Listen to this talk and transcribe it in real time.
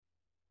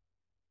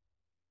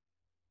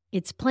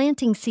It's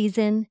planting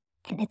season,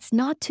 and it's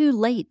not too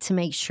late to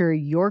make sure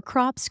your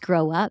crops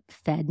grow up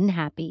fed and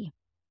happy.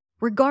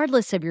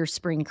 Regardless of your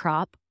spring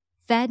crop,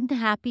 Fed and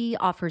Happy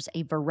offers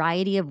a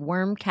variety of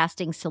worm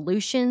casting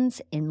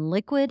solutions in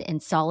liquid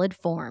and solid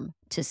form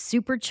to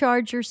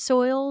supercharge your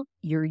soil,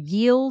 your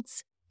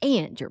yields,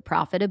 and your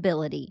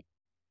profitability.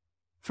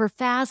 For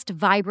fast,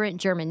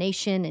 vibrant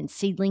germination and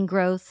seedling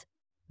growth,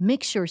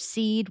 mix your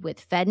seed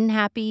with Fed and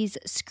Happy's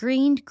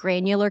screened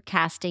granular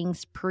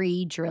castings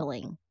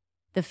pre-drilling.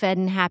 The Fed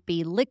and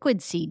Happy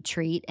liquid seed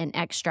treat and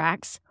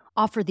extracts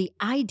offer the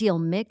ideal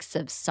mix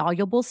of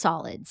soluble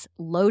solids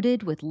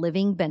loaded with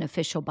living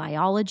beneficial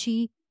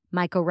biology,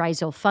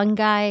 mycorrhizal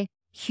fungi,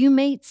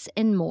 humates,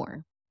 and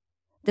more.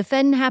 The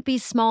Fed and Happy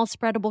small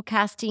spreadable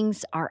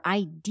castings are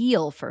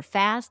ideal for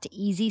fast,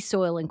 easy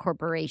soil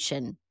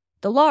incorporation.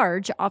 The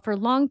large offer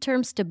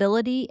long-term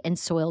stability and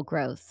soil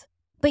growth.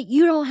 But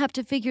you don't have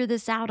to figure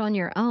this out on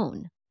your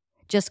own.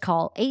 Just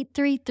call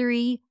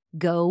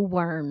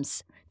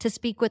 833-GO-WORMS to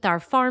speak with our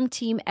farm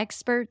team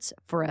experts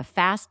for a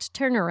fast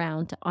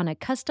turnaround on a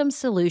custom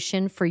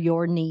solution for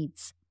your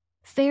needs.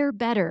 Fare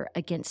better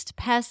against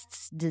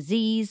pests,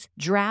 disease,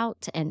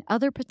 drought, and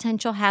other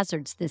potential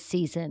hazards this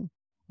season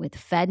with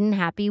Fed and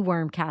Happy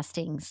worm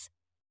castings.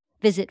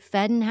 Visit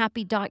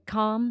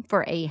fedandhappy.com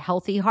for a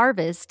healthy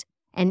harvest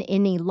and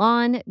any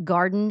lawn,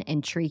 garden,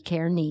 and tree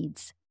care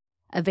needs.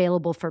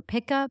 Available for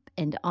pickup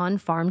and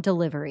on-farm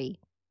delivery.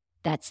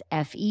 That's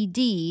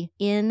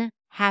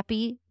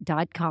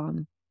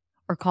FEDNhappy.com.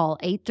 Or call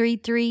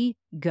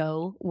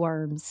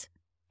 833-GO-WORMS.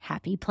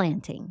 Happy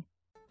planting.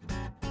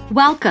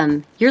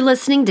 Welcome. You're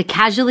listening to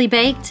Casually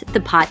Baked,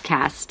 the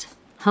podcast.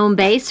 Home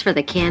base for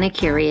the canna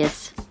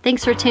curious.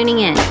 Thanks for tuning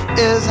in.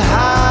 It's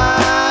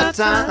high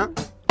time.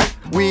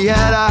 We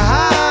had a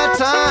high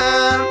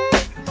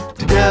time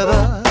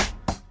together.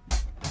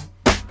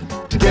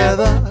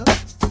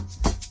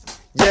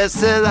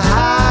 Yes, it's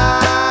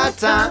high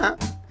time.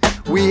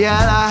 We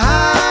had a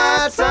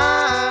high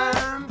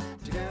time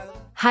together.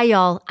 Hi,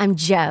 y'all. I'm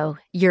Jo,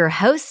 your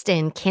host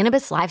and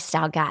cannabis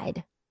lifestyle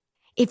guide.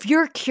 If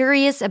you're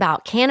curious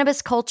about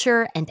cannabis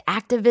culture and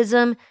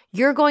activism,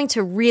 you're going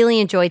to really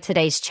enjoy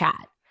today's chat.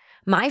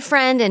 My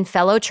friend and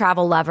fellow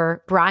travel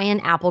lover, Brian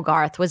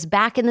Applegarth, was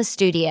back in the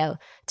studio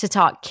to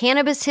talk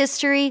cannabis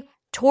history,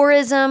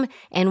 tourism,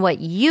 and what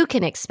you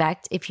can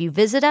expect if you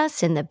visit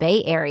us in the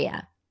Bay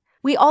Area.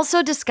 We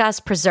also discuss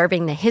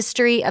preserving the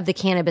history of the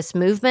cannabis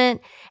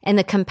movement and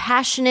the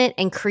compassionate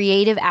and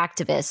creative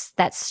activists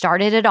that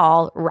started it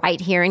all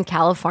right here in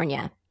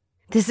California.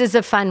 This is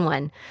a fun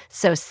one,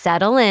 so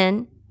settle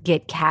in,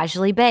 get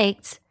casually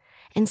baked,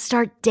 and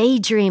start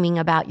daydreaming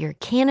about your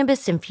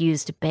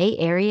cannabis-infused Bay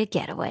Area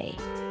getaway.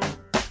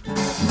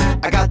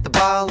 I got the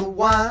bottle of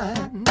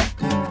wine,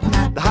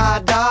 the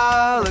high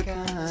dollar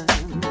kind.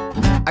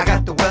 I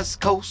got the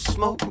West Coast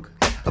smoke,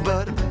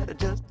 but I better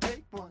just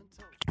take one.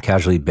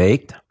 Casually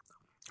Baked.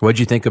 What'd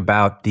you think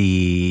about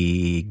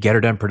the Get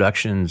Her Done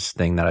Productions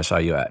thing that I saw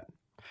you at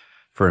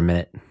for a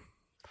minute?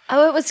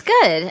 Oh, it was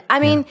good.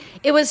 I mean,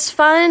 It was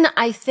fun.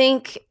 I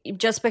think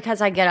just because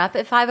I get up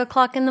at 5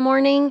 o'clock in the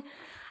morning,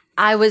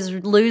 I was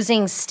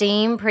losing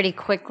steam pretty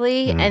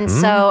quickly. Mm-hmm. And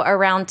so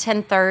around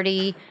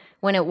 10:30,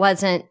 when it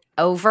wasn't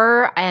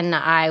over and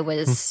I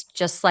was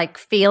just like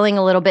feeling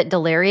a little bit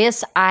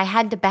delirious, I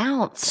had to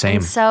bounce. Same.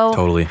 And so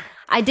totally.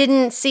 I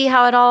didn't see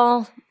how it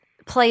all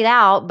played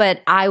out,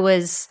 but I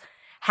was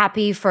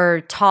happy for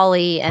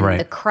Tolly and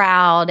the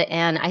crowd,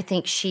 and I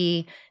think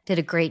she did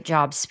a great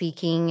job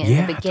speaking in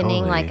the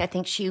beginning. Totally. Like I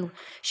think she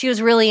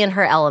was really in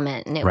her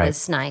element, and it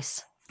was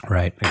nice.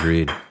 Right,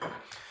 agreed.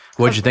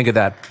 What did you think of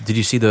that? Did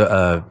you see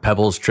the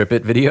Pebbles Trip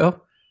It video?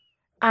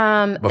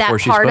 That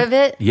part of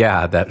it?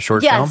 Yeah, that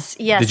short film?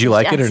 Yes. Did you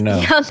like it or no?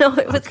 Yeah, no,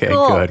 it was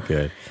cool. Okay,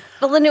 good.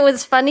 But then it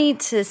was funny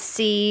to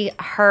see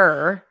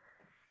her.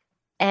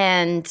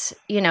 And,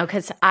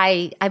 because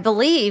I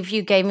believe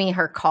you gave me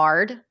her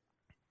card.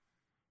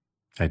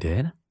 I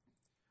did?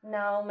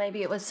 No,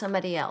 maybe it was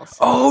somebody else.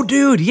 Oh,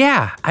 dude,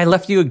 yeah. I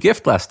left you a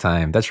gift last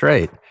time. That's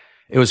right.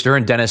 It was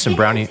during Dennis and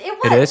Brownie.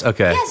 It is?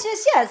 Okay.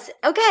 Yes.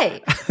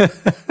 Okay.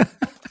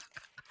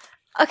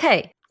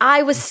 Okay.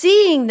 I was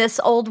seeing this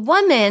old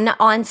woman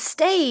on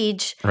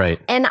stage. Right.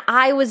 And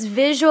I was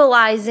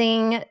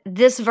visualizing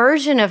this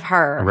version of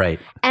her. Right.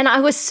 And I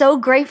was so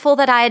grateful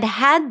that I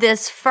had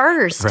this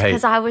first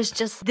because I was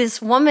just, this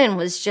woman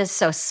was just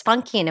so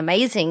spunky and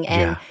amazing.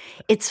 And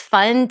it's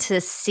fun to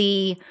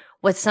see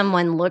what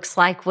someone looks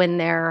like when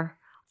they're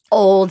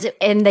old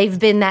and they've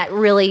been that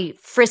really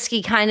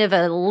frisky kind of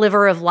a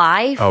liver of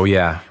life. Oh,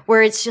 yeah.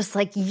 Where it's just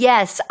like,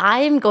 yes,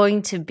 I am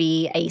going to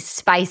be a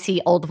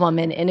spicy old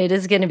woman and it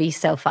is going to be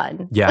so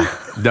fun. Yeah.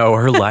 No,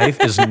 her life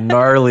is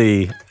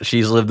gnarly.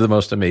 She's lived the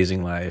most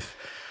amazing life.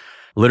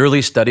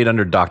 Literally studied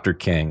under Dr.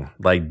 King,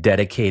 like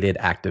dedicated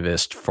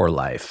activist for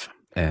life.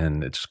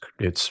 And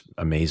it's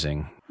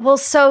amazing. Well,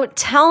 so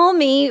tell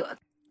me,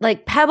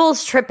 like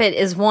Pebbles Trippett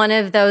is one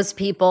of those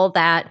people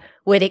that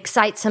would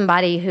excite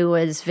somebody who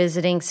was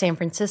visiting San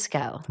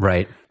Francisco.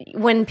 Right.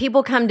 When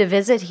people come to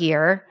visit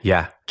here,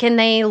 Yeah. can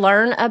they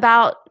learn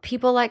about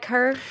people like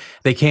her?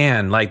 They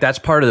can. Like, that's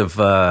part of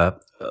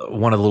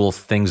one of the little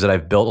things that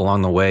I've built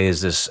along the way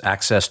is this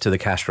access to the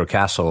Castro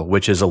Castle,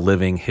 which is a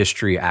living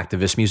history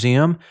activist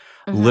museum.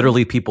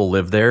 Literally, people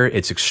live there.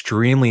 It's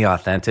extremely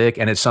authentic,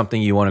 and it's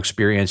something you won't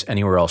experience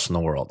anywhere else in the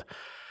world.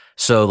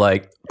 So,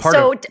 like,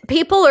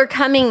 people are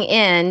coming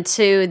in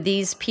to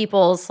these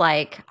people's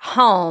like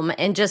home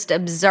and just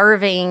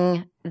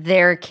observing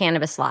their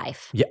cannabis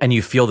life. Yeah, and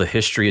you feel the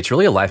history. It's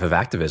really a life of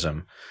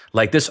activism.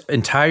 Like this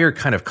entire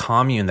kind of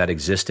commune that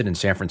existed in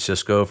San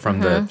Francisco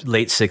from the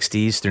late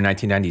 60s through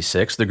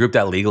 1996, the group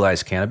that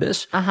legalized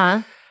cannabis.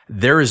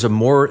 Cannabis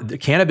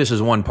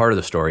is one part of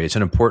the story. It's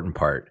an important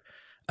part.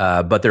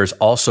 But there's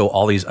also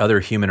all these other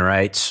human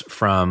rights,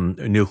 from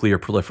nuclear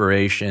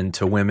proliferation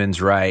to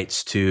women's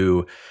rights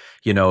to,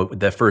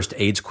 the first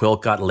AIDS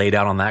quilt got laid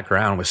out on that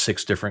ground with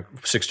six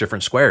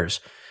different squares.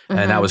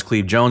 And that was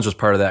Cleve Jones was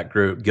part of that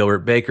group,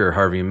 Gilbert Baker,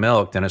 Harvey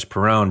Milk, Dennis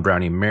Perrone,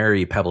 Brownie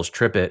Mary, Pebbles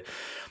Trippett.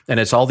 And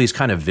it's all these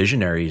kind of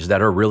visionaries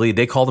that are really,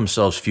 they call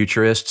themselves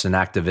futurists and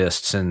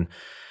activists. And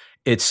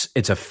it's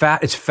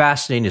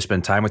fascinating to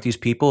spend time with these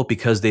people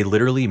because they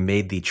literally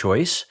made the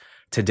choice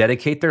to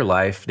dedicate their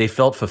life. They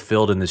felt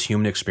fulfilled in this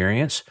human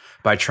experience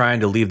by trying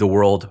to leave the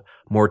world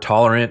more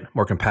tolerant,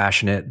 more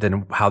compassionate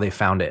than how they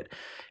found it.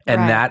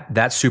 And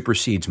that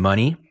supersedes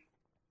money.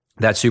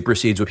 That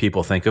supersedes what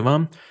people think of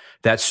them.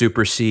 That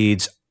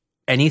supersedes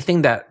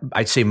anything that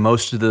I'd say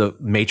most of the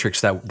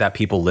matrix that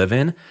people live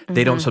in,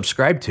 they don't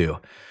subscribe to.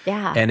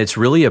 Yeah. And it's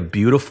really a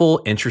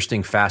beautiful,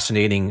 interesting,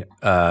 fascinating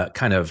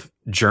kind of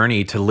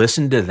journey to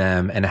listen to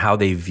them and how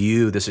they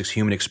view this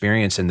human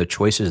experience and the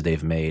choices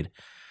they've made.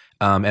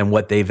 And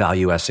what they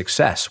value as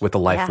success with a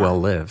life well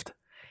lived.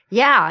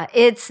 Yeah,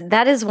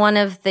 that is one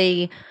of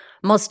the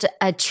most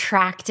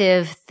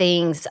attractive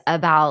things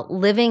about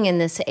living in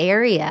this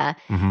area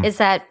is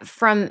that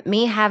from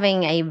me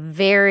having a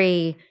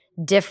very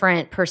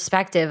different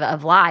perspective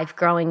of life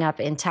growing up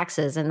in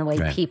Texas and the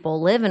way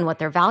people live and what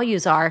their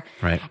values are,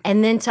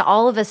 and then to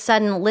all of a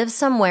sudden live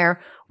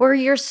somewhere where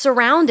you're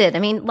surrounded. I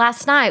mean,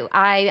 last night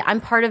I'm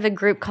part of a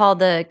group called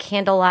the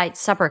Candlelight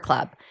Supper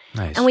Club.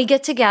 Nice. And we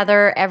get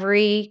together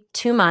every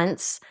 2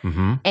 months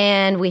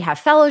and we have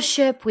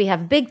fellowship. We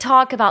have big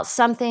talk about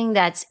something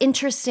that's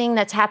interesting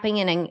that's happening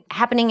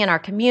in our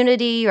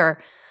community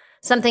or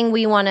something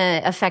we want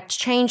to affect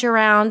change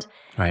around.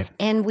 Right.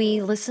 And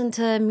we listen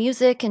to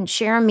music and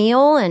share a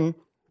meal. And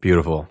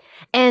beautiful.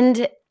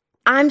 And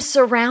I'm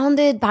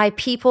surrounded by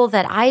people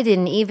that I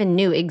didn't even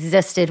knew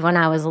existed when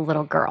I was a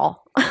little girl.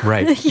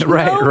 Right.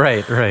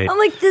 Right. I'm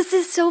like, this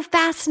is so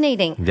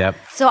fascinating. Yep.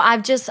 So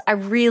I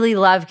really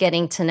love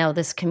getting to know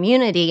this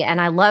community. And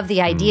I love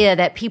the idea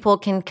that people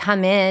can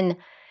come in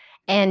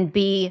and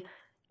be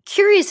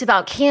curious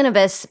about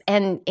cannabis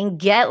and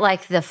get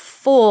like the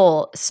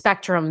full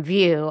spectrum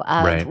view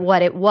of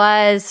what it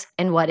was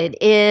and what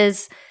it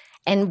is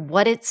and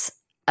what it's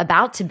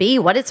about to be,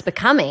 what it's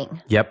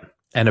becoming. Yep.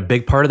 And a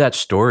big part of that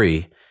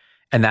story,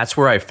 and that's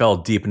where I fell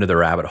deep into the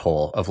rabbit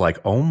hole of like,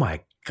 oh my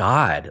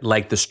God,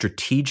 like the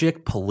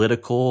strategic,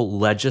 political,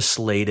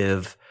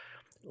 legislative,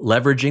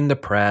 leveraging the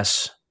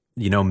press,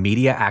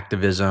 media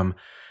activism.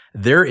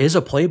 There is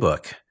a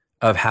playbook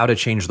of how to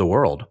change the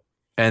world.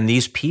 And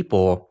these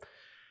people,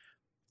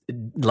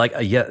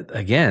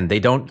 again, they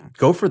don't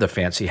go for the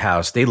fancy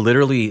house. They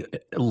literally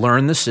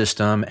learn the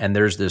system, and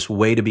there's this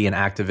way to be an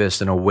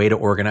activist and a way to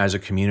organize a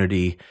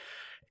community.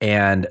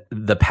 And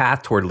the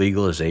path toward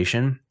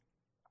legalization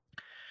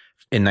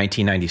in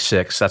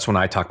 1996, that's when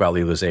I talk about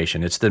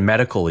legalization. It's the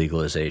medical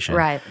legalization.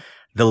 Right.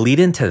 The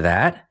lead into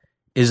that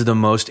is the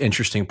most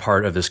interesting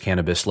part of this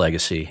cannabis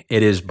legacy.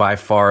 It is by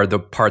far the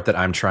part that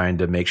I'm trying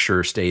to make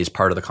sure stays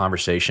part of the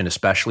conversation,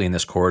 especially in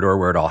this corridor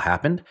where it all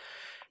happened.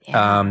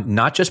 Yeah.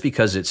 Not just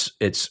because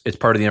it's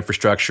part of the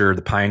infrastructure.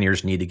 The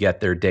pioneers need to get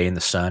their day in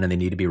the sun and they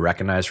need to be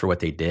recognized for what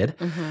they did.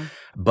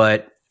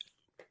 But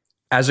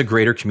as a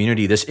greater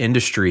community, this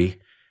industry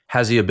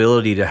has the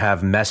ability to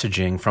have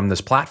messaging from this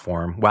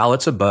platform. While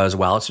it's a buzz,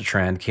 while it's a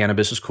trend,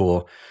 cannabis is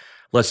cool.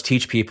 Let's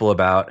teach people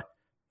about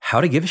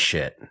how to give a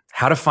shit,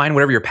 how to find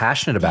whatever you're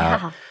passionate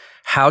about,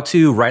 how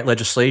to write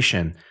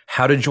legislation,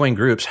 how to join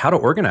groups, how to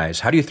organize.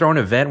 How do you throw an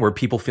event where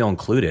people feel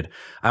included?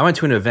 I went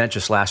to an event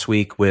just last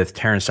week with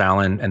Terrence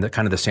Allen and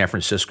the San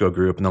Francisco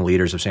group and the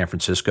leaders of San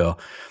Francisco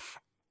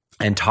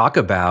and talk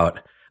about,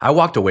 I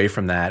walked away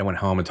from that and went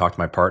home and talked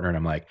to my partner and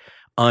I'm like,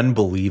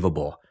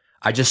 unbelievable.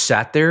 I just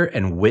sat there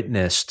and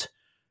witnessed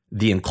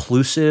the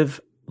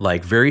inclusive,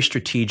 like very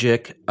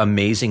strategic,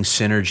 amazing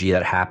synergy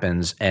that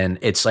happens. And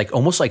it's like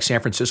almost like San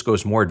Francisco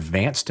is more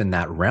advanced in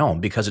that realm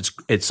because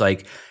it's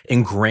like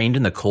ingrained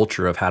in the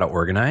culture of how to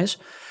organize.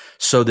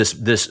 So this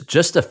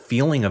just the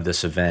feeling of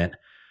this event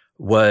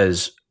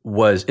is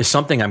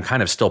something I'm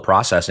kind of still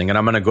processing. And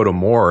I'm going to go to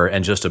more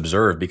and just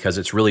observe because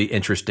it's really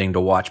interesting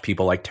to watch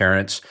people like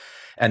Terrence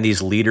and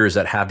these leaders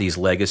that have these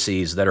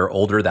legacies that are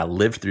older, that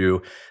lived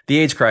through the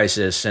AIDS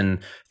crisis and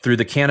through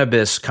the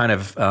cannabis kind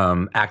of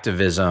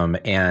activism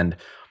and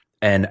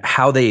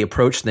how they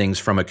approach things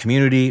from a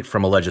community,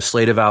 from a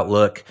legislative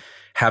outlook,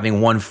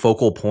 having one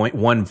focal point,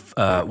 one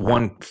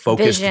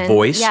focused Vision.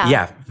 voice.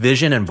 Yeah.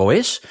 Vision and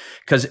voice.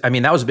 Because, I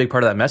mean, that was a big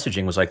part of that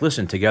messaging was like,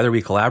 listen, together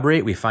we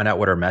collaborate, we find out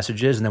what our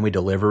message is, and then we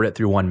deliver it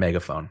through one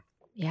megaphone.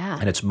 Yeah.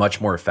 And it's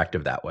much more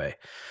effective that way.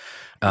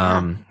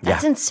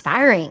 That's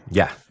inspiring.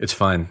 Yeah, it's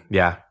fun.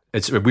 Yeah.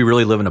 We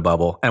really live in a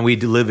bubble, and we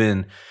live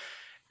in,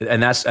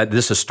 and that's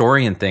this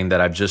historian thing that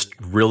I've just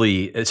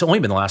really, it's only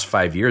been the last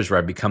 5 years where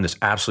I've become this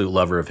absolute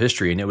lover of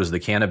history. And it was the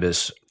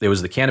cannabis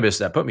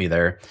that put me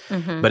there,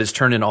 but it's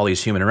turned into all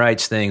these human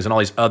rights things and all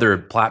these other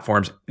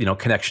platforms,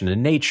 connection to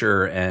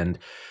nature and,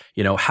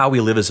 how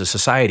we live as a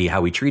society,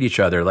 how we treat each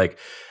other. Like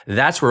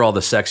that's where all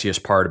the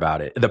sexiest part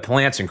about it. The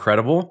plant's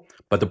incredible,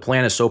 but the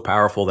plant is so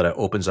powerful that it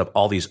opens up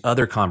all these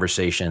other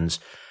conversations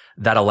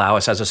that allow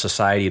us as a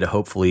society to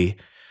hopefully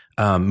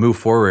move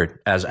forward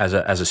as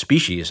a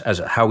species, as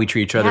how we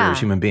treat each other as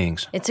human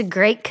beings. It's a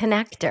great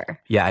connector.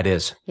 Yeah, it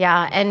is.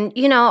 Yeah. And,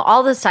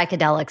 all the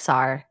psychedelics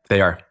are.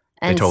 They are.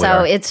 And they totally so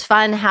are. it's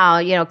fun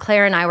how,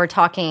 Claire and I were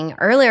talking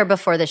earlier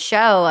before the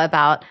show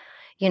about,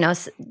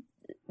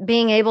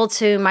 being able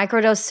to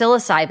microdose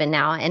psilocybin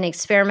now and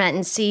experiment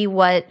and see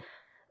what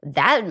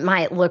that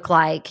might look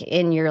like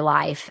in your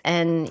life.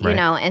 And,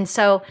 and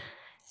so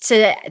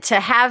to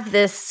have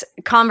this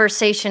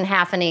conversation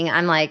happening,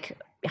 I'm like,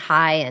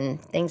 high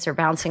and things are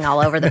bouncing all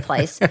over the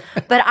place.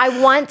 But I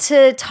want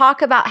to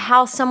talk about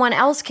how someone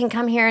else can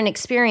come here and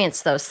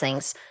experience those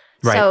things.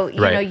 Right, So,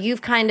 right.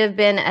 You've kind of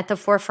been at the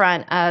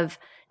forefront of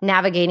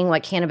navigating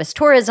what cannabis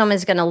tourism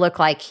is going to look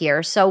like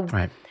here. So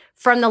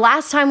from the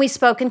last time we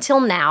spoke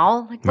until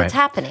now, what's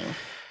happening?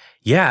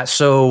 Yeah.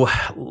 So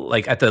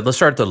let's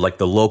start at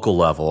the local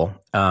level.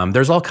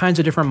 There's all kinds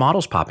of different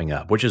models popping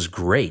up, which is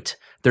great.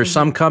 There's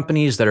some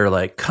companies that are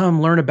like,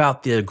 come learn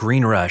about the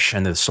green rush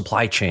and the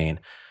supply chain.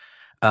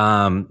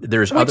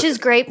 Which is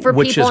great for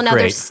people in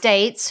other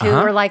states who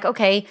are like,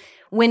 okay,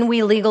 when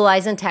we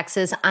legalize in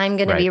Texas, I'm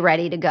going to be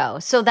ready to go.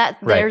 So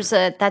there's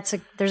a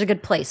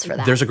good place for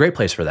that. There's a great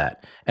place for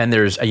that. And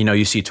there's,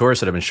 you see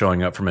tourists that have been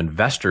showing up from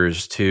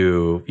investors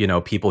to,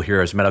 people here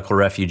as medical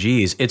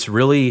refugees. It's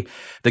really,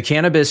 the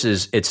cannabis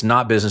it's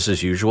not business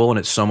as usual. And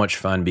it's so much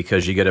fun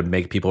because you get to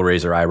make people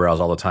raise their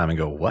eyebrows all the time and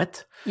go,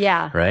 what?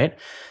 Yeah. Right.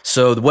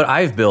 So what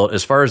I've built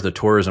as far as the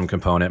tourism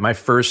component, my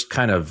first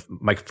kind of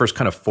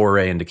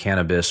foray into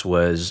cannabis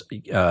was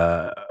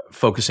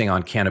focusing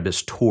on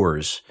cannabis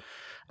tours.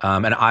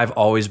 And I've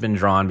always been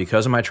drawn,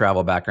 because of my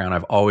travel background,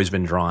 I've always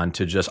been drawn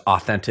to just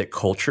authentic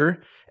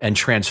culture and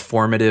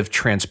transformative,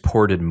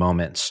 transported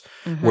moments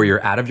where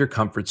you're out of your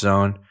comfort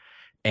zone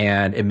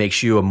and it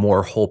makes you a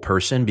more whole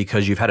person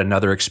because you've had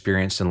another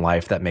experience in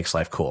life that makes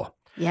life cool.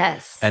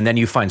 Yes. And then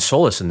you find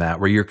solace in that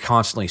where you're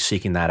constantly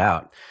seeking that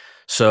out.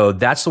 So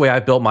that's the way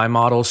I've built my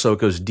model. So it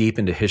goes deep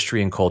into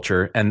history and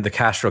culture. And the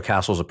Castro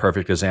Castle is a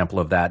perfect example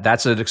of that.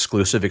 That's an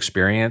exclusive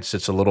experience.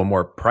 It's a little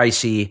more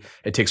pricey.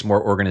 It takes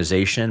more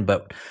organization.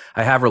 But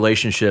I have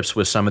relationships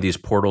with some of these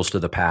portals to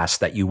the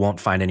past that you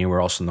won't find anywhere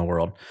else in the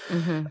world.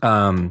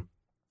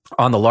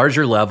 On the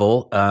larger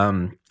level,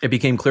 it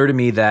became clear to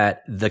me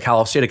that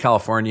the state of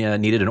California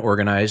needed an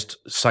organized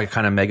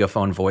kind of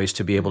megaphone voice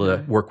to be able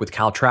to work with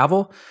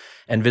CalTravel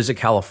and visit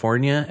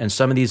California and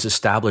some of these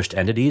established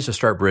entities to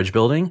start bridge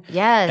building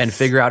and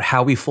figure out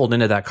how we fold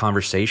into that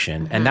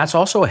conversation. And that's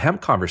also a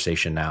hemp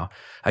conversation now.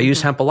 I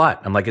use hemp a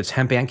lot. I'm like, it's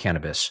hemp and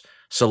cannabis.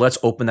 So let's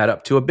open that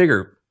up to a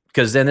bigger,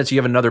 because then you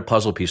have another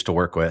puzzle piece to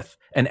work with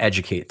and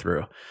educate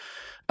through.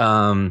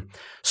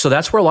 So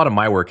that's where a lot of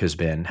my work has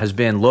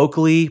been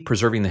locally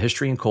preserving the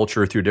history and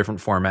culture through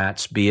different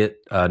formats, be it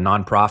a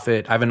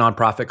nonprofit. I have a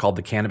nonprofit called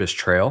the Cannabis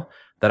Trail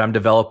that I'm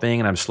developing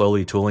and I'm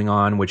slowly tooling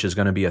on, which is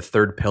going to be a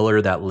third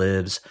pillar that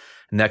lives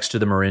next to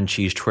the Marin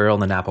Cheese Trail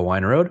and the Napa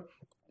Wine Road.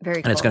 Very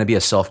cool. And it's going to be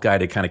a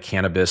self-guided kind of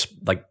cannabis,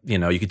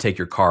 you could take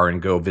your car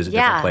and go visit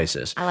different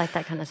places. I like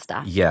that kind of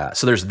stuff. Yeah.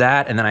 So there's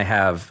that. And then I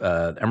have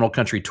Emerald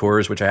Country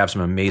Tours, which I have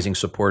some amazing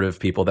supportive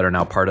people that are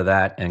now part of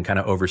that and kind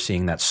of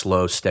overseeing that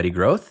slow, steady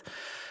growth.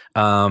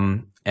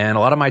 And a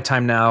lot of my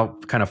time now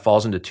kind of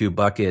falls into two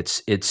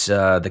buckets. It's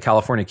the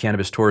California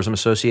Cannabis Tourism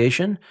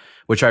Association,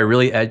 which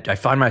I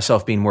find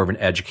myself being more of an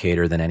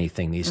educator than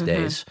anything these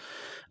days.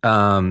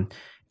 And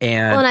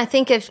I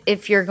think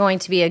if you're going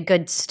to be a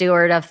good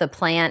steward of the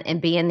plant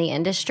and be in the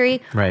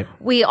industry,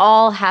 we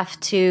all have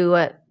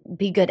to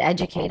be good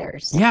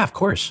educators. Yeah, of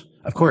course.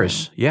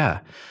 Yeah,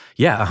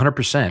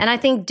 100%. And I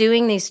think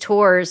doing these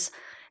tours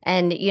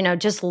and,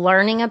 just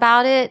learning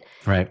about it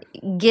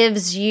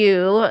gives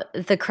you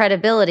the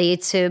credibility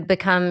to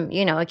become,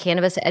 a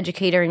cannabis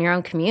educator in your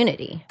own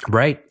community.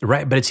 Right.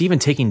 But it's even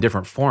taking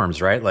different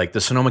forms, right? Like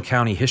the Sonoma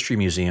County History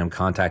Museum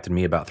contacted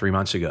me about 3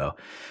 months ago,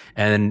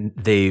 and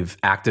they've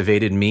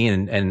activated me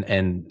and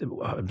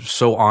I'm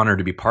so honored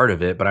to be part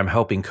of it, but I'm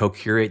helping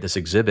co-curate this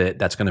exhibit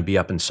that's going to be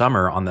up in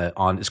summer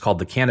it's called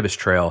the Cannabis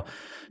Trail,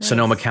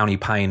 Sonoma County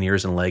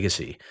Pioneers and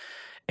Legacy.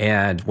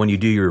 And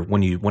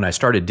when I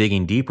started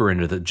digging deeper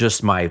into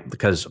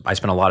because I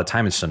spent a lot of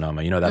time in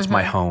Sonoma, that's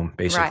my home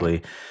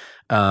basically.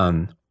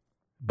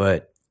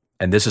 Right.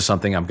 And this is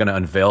something I'm going to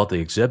unveil at the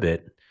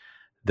exhibit.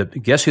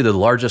 Guess who the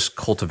largest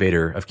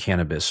cultivator of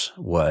cannabis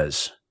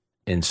was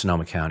in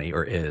Sonoma County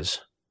or is?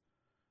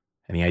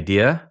 Any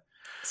idea?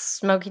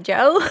 Smokey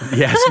Joe?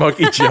 Yeah,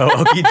 Smokey Joe,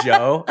 Okie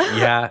Joe.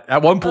 Yeah,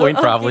 at one point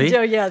probably. Okie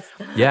Joe, yes.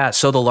 Yeah,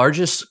 so the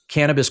largest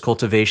cannabis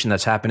cultivation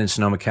that's happened in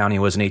Sonoma County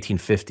was in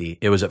 1850.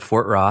 It was at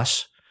Fort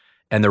Ross,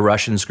 and the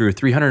Russians grew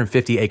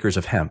 350 acres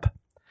of hemp.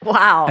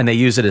 Wow. And they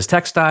use it as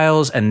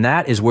textiles, and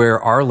that is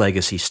where our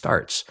legacy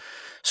starts.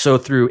 So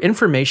through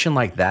information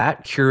like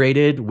that,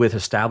 curated with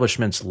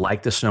establishments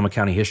like the Sonoma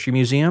County History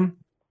Museum,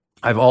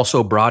 I've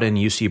also brought in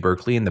UC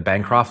Berkeley and the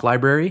Bancroft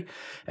Library,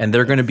 and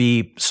they're going to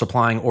be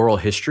supplying oral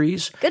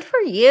histories. Good for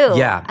you.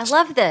 Yeah. I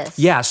love this.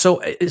 Yeah. So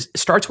it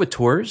starts with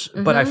tours,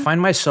 but I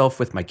find myself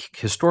with my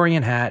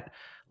historian hat,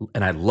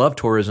 and I love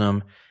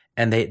tourism.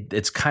 And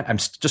I'm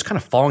just kind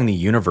of following the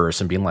universe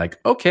and being like,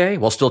 okay,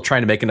 well, still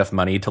trying to make enough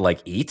money to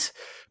like eat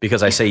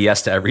because I say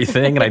yes to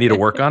everything and I need to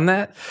work on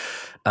that.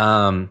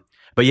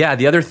 But yeah,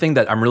 the other thing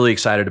that I'm really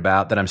excited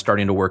about that I'm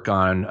starting to work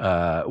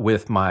on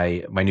with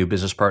my new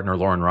business partner,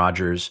 Lauren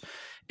Rogers,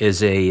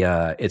 is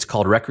it's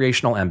called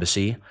Recreational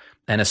Embassy.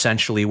 And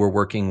essentially we're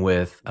working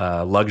with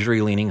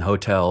luxury leaning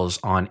hotels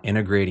on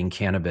integrating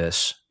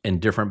cannabis in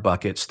different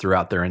buckets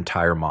throughout their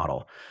entire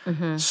model.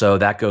 Mm-hmm. So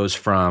that goes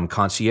from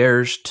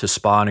concierge to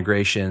spa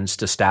integrations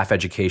to staff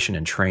education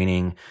and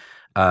training,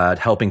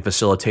 helping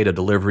facilitate a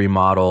delivery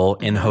model,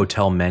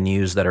 in-hotel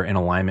menus that are in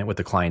alignment with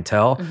the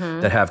clientele,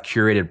 that have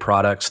curated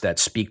products that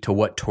speak to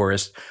what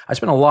tourists. I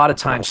spent a lot of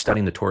time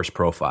studying the tourist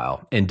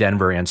profile in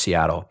Denver and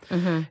Seattle.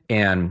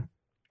 And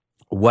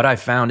what I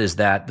found is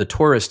that the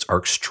tourists are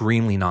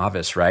extremely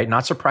novice, right?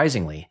 Not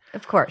surprisingly.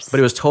 Of course. But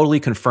it was totally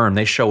confirmed.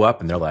 They show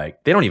up and they're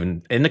like, they don't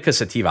even, Indica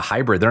Sativa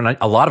hybrid,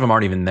 a lot of them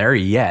aren't even there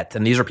yet.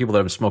 And these are people that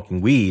have been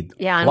smoking weed.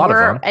 Yeah. A lot of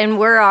them. And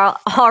we're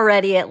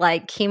already at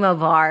like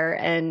Chemovar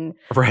and.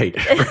 Right.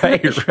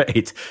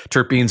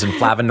 Terpenes and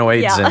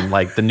flavonoids and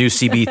like the new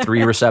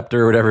CB3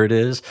 receptor, whatever it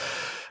is.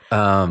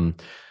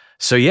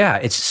 So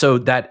yeah,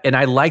 and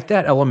I like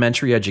that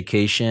elementary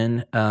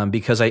education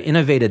because I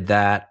innovated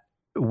that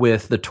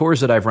with the tours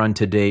that I've run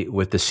to date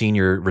with the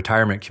senior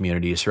retirement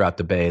communities throughout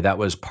the Bay. That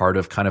was part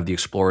of kind of the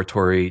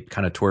exploratory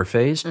kind of tour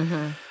phase.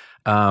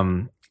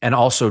 And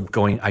also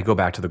I go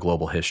back to the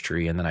global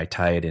history and then I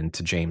tie it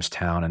into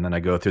Jamestown and then I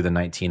go through the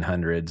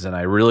 1900s and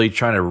I really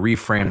try to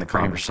reframe the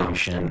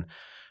conversation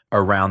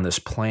around this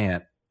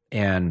plant.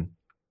 And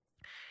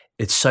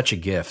it's such a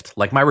gift.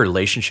 Like my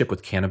relationship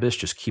with cannabis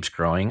just keeps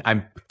growing.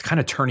 I'm kind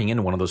of turning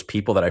into one of those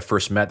people that I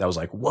first met that was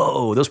like,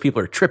 whoa, those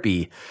people are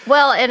trippy.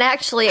 Well, and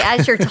actually,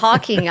 as you're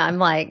talking, I'm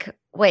like,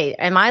 wait,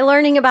 am I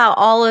learning about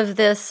all of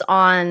this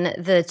on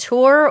the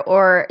tour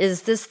or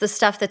is this the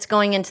stuff that's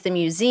going into the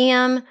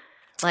museum?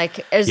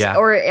 Like,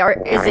 or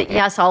is it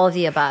yes, all of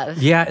the above?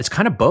 Yeah, it's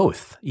kind of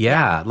both.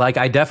 Yeah. Like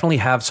I definitely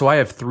have, so I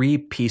have three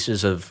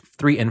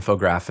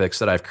infographics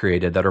that I've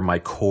created that are my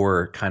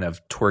core kind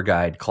of tour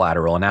guide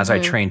collateral. And as I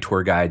train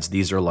tour guides,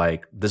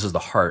 this is the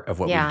heart of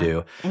what we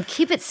do. And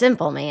keep it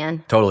simple,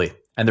 man. Totally.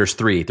 And there's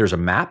three. There's a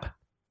map.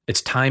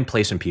 It's time,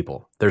 place, and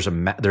people. There's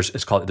an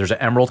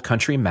Emerald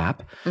Country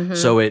map.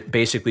 So it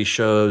basically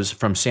shows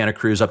from Santa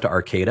Cruz up to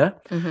Arcata.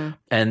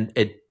 And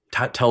it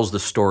tells the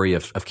story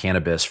of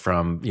cannabis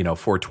from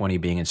 420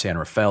 being in San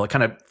Rafael. It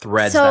kind of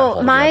threads that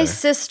whole my together.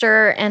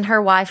 Sister and her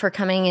wife are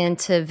coming in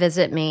to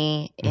visit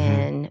me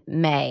in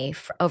May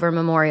over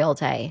Memorial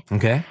Day.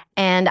 Okay.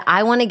 And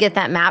I want to get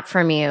that map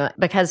from you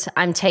because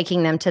I'm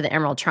taking them to the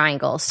Emerald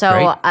Triangle.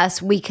 So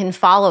we can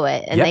follow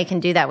it and they can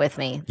do that with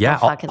me. Yeah,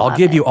 I'll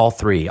give you all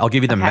three. I'll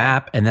give you the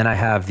map and then I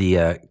have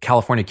the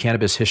California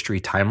Cannabis History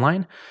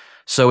Timeline.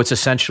 So it's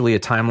essentially a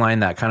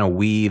timeline that kind of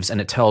weaves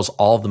and it tells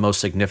all of the most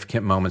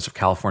significant moments of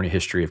California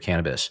history of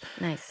cannabis.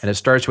 Nice. And it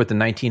starts with the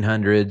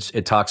 1900s.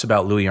 It talks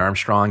about Louis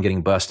Armstrong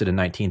getting busted in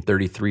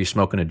 1933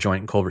 smoking a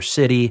joint in Culver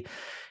City.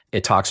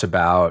 It talks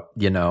about,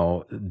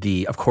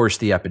 of course,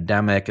 the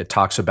epidemic. It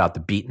talks about the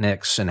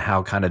beatniks and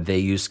how kind of they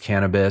used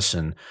cannabis.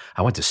 And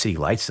I went to City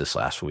Lights this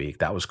last week.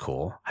 That was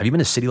cool. Have you been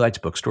to City Lights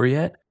bookstore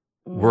yet?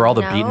 Where all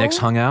the beatniks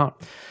hung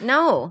out?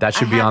 No. That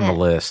should be on the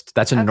list.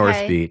 That's in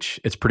North Beach.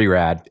 It's pretty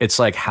rad. It's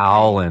like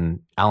Hal and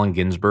Allen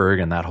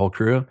Ginsberg and that whole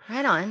crew.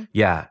 Right on.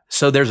 Yeah.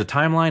 So there's a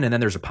timeline and then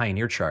there's a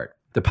pioneer chart.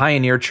 The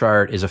pioneer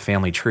chart is a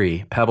family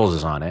tree. Pebbles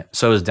is on it.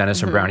 So is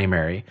Dennis and Brownie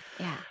Mary.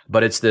 Yeah.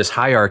 But it's this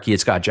hierarchy.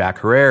 It's got Jack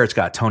Herrera. It's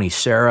got Tony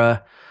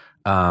Serra.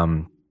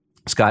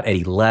 It's got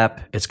Eddie Lepp.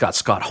 It's got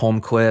Scott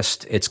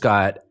Holmquist. It's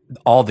got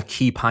all the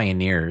key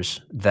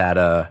pioneers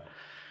that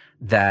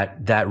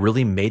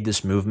really made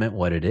this movement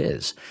what it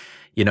is.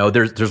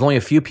 There's only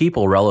a few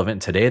people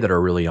relevant today that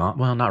are really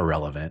not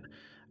relevant,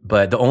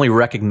 but the only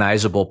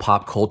recognizable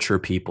pop culture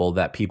people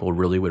that people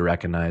really would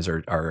recognize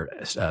are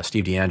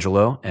Steve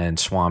D'Angelo and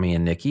Swami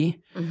and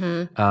Nikki.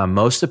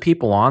 Most of the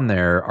people on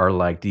there are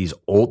like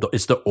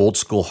it's the old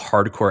school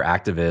hardcore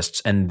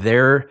activists, and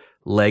their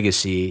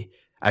legacy,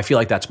 I feel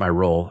like that's my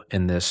role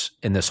in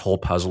this whole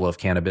puzzle of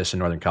cannabis in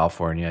Northern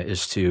California,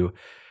 is to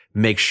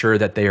make sure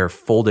that they are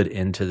folded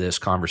into this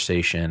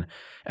conversation.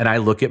 And I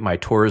look at my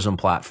tourism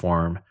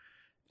platform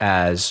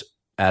as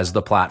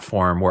the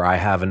platform where I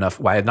have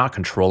I have not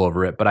control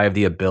over it, but I have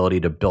the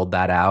ability to build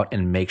that out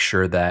and make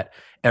sure that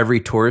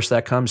every tourist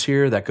that comes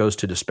here, that goes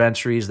to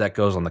dispensaries, that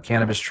goes on the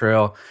cannabis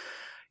trail,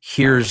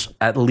 here's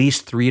at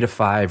least 3 to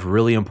 5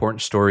 really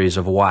important stories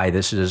of why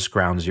this is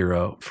ground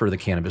zero for the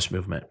cannabis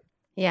movement.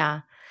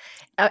 Yeah.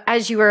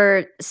 As you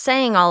were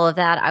saying all of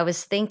that, I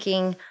was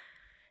thinking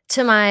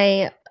to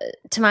my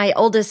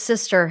oldest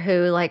sister,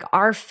 who, like,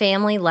 our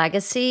family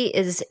legacy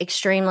is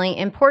extremely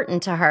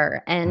important to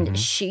her. And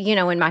she, you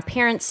know, when my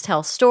parents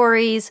tell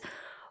stories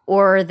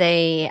or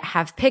they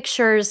have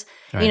pictures,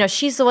 you know,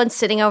 she's the one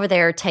sitting over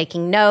there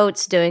taking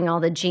notes, doing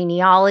all the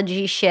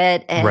genealogy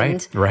shit.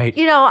 And,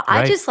 you know,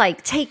 I just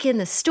like take in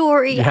the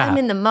story. Yeah. I'm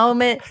in the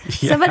moment.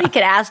 Yeah. Somebody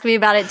could ask me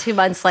about it 2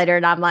 months later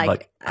and I'm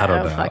like I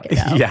don't fucking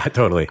know. Yeah,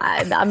 totally.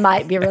 I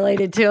might be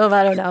related to him.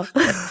 I don't know.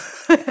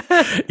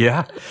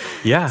 Yeah.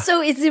 Yeah.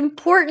 So it's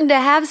important to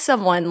have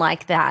someone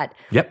like that.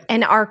 Yep.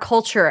 And our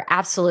culture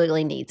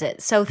absolutely needs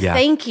it. So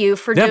thank you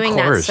for doing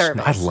that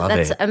service. I love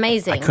it. That's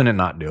amazing. I couldn't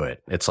not do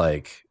it. It's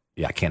like,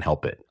 I can't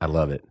help it. I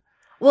love it.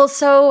 Well,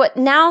 so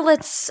now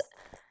let's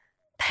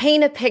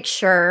paint a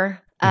picture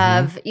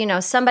of, you know,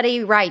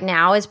 somebody right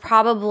now is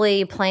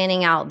probably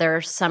planning out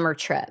their summer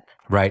trip.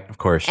 Right, of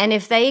course. And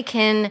if they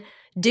can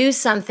do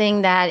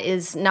something that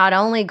is not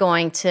only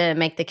going to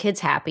make the kids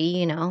happy,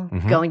 you know,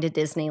 going to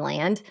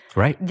Disneyland,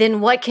 right?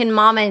 Then what can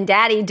mama and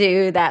daddy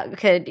do that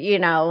could, you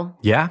know,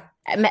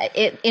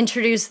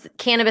 introduce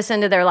cannabis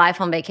into their life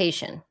on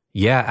vacation?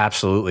 Yeah,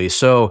 absolutely.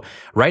 So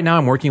right now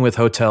I'm working with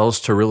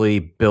hotels to really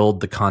build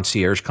the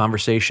concierge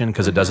conversation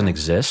because it doesn't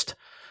exist.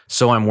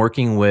 So I'm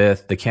working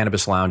with the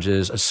cannabis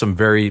lounges, some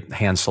very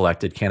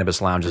hand-selected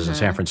cannabis lounges in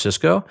San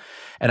Francisco,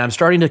 and I'm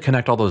starting to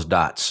connect all those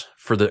dots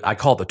for I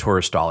call it the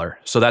tourist dollar.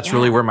 So that's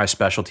really where my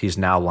specialty is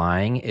now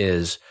lying,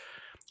 is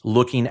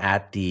looking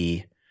at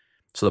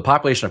so the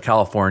population of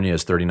California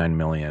is 39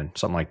 million,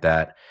 something like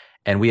that.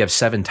 And we have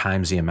 7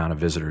 times the amount of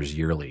visitors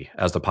yearly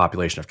as the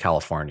population of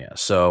California.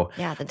 So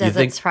that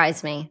doesn't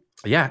surprise me.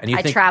 Yeah. And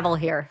I travel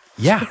here.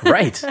 Yeah,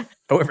 right.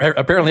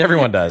 Apparently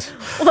everyone does.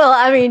 Well,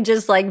 I mean,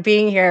 just like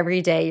being here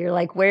every day, you're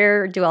like,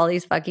 where do all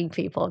these fucking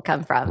people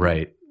come from?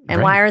 Right.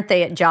 And why aren't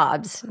they at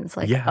jobs? And it's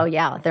like, oh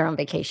yeah, they're on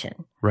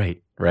vacation.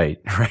 Right.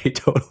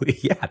 Totally.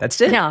 Yeah, that's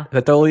it. Yeah.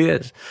 That totally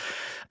is.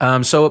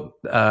 I'd say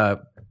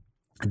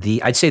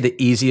the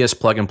easiest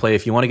plug and play,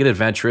 if you want to get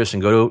adventurous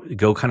and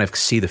go kind of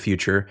see the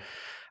future,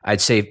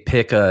 I'd say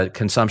pick a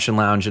consumption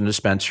lounge and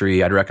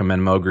dispensary. I'd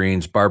recommend Mo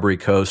Green's, Barbary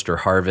Coast, or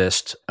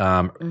Harvest,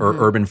 or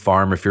Urban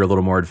Farm if you're a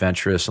little more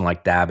adventurous and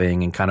like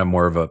dabbing and kind of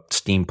more of a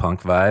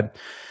steampunk vibe.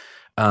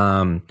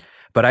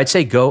 But I'd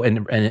say go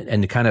and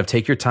kind of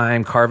take your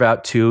time, carve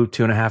out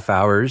 2.5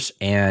 hours,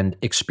 and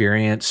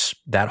experience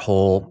that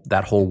whole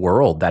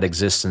world that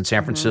exists in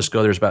San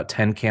Francisco. There's about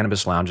 10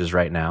 cannabis lounges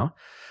right now,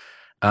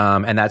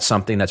 and that's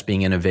something that's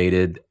being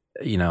innovated,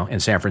 you know, in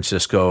San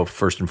Francisco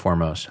first and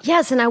foremost.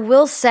 Yes, and I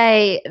will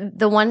say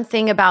the one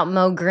thing about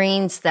Mo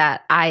Green's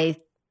that I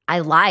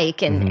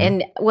like,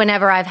 and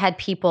whenever I've had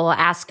people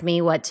ask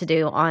me what to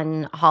do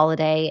on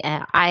holiday,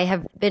 I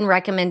have been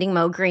recommending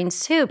Mo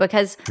Green's too,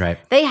 because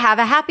they have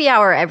a happy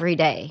hour every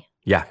day.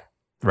 Yeah,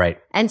 right.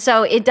 And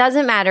so it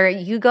doesn't matter.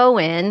 You go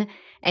in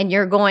and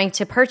you're going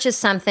to purchase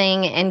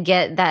something and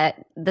get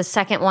the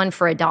second one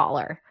for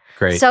 $1.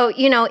 Great. So,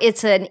 you know,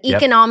 it's an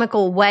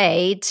economical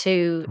way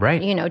to,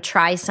 you know,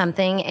 try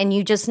something, and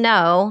you just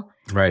know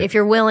if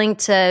you're willing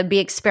to be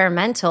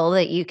experimental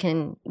that you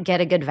can get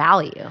a good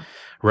value.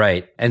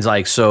 Right. And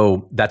like,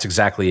 so that's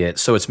exactly it.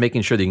 So it's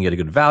making sure that you can get a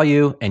good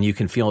value and you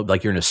can feel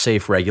like you're in a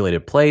safe,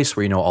 regulated place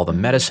where, you know, all the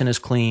medicine is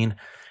clean.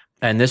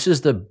 And this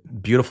is the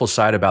beautiful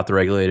side about the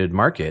regulated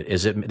market,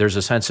 is there's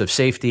a sense of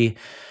safety.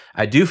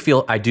 I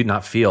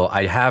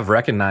have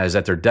recognized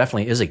that there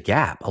definitely is a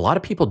gap. A lot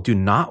of people do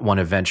not want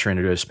to venture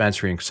into a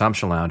dispensary and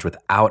consumption lounge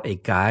without a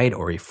guide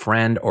or a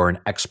friend or an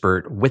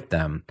expert with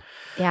them.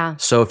 Yeah.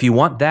 So if you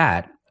want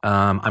that,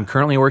 I'm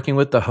currently working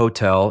with the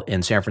hotel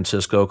in San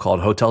Francisco called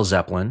Hotel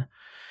Zeppelin.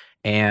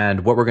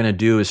 And what we're going to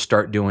do is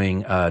start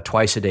doing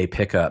twice a day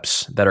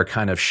pickups that are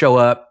kind of show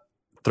up,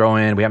 throw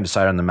in, we haven't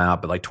decided on the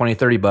amount, but like $20,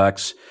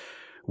 $30.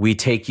 We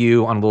take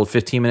you on a little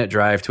 15-minute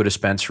drive to a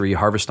dispensary,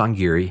 Harvest on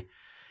Geary,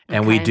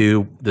 and we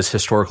do this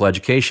historical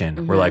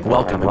education. We're like,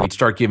 welcome. And we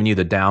start giving you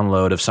the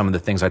download of some of the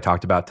things I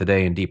talked about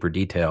today in deeper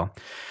detail.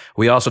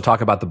 We also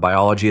talk about the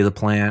biology of the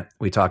plant.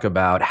 We talk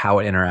about how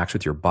it interacts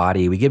with your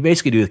body. We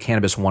basically do the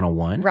Cannabis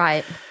 101.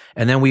 Right.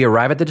 And then we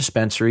arrive at the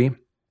dispensary.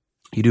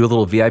 You do a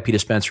little VIP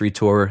dispensary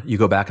tour. You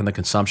go back in the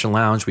consumption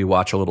lounge. We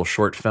watch a little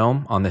short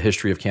film on the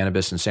history of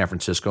cannabis in San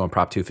Francisco and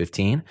Prop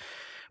 215.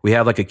 We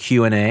have like a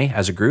Q&A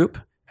as a group,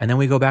 and then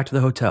we go back to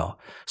the hotel.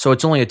 So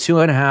it's only a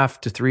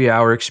 2.5 to 3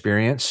 hour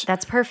experience.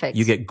 That's perfect.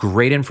 You get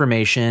great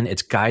information.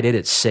 It's guided.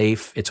 It's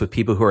safe. It's with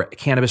people who are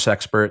cannabis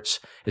experts.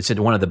 It's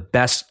in one of the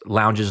best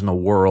lounges in the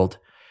world.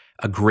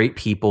 Great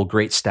people,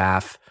 great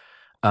staff.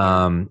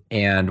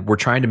 And we're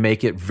trying to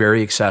make it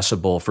very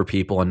accessible for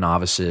people and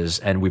novices,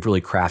 and we've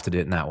really crafted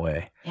it in that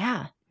way.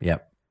 Yeah.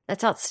 Yep.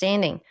 That's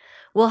outstanding.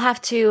 We'll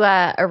have to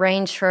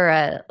arrange for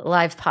a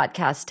live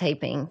podcast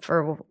taping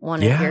for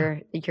one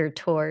of your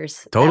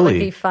tours. Totally. That would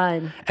be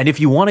fun. And if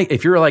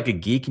you're like a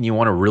geek and you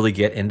want to really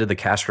get into the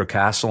Castro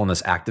Castle and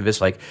this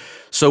activist,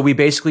 so we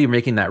basically are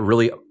making that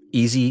really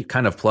easy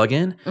kind of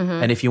plug-in.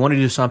 And if you want to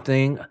do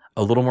something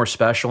a little more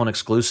special and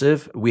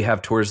exclusive, we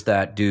have tours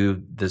that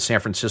do the San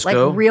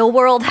Francisco. Like Real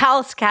World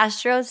House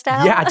Castro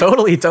style? Yeah,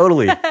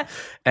 totally.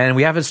 And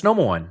we have a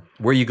Sonoma one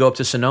where you go up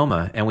to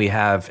Sonoma and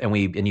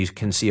you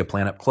can see a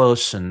plant up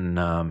close and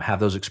have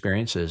those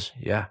experiences.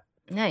 Yeah.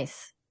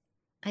 Nice.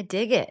 I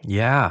dig it.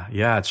 Yeah,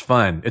 it's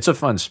fun. It's a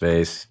fun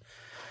space.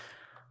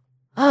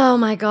 Oh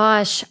my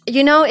gosh.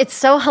 It's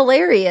so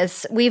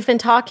hilarious. We've been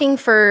talking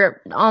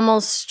for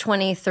almost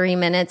 23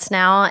 minutes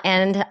now,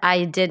 and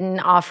I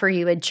didn't offer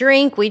you a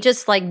drink. We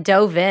just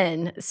dove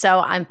in. So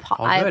I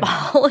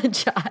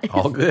apologize.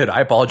 All good.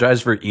 I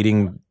apologize for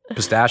eating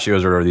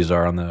pistachios or whatever these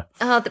are on the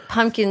the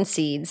pumpkin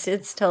seeds.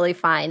 It's totally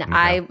fine.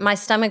 Okay. My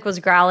stomach was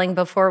growling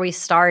before we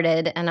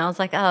started, and I was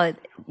like, "Oh,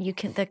 you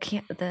can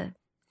the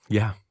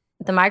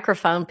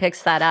microphone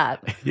picks that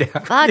up." Yeah.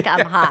 Fuck,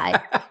 I'm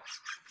high.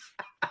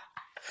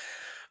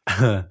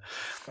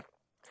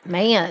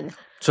 Man.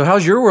 So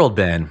how's your world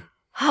been?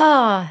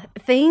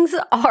 Things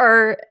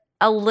are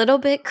a little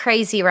bit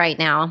crazy right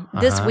now.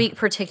 This week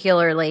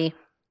particularly.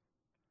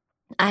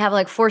 I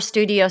have 4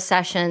 studio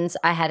sessions.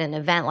 I had an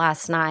event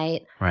last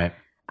night. Right.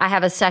 I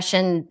have a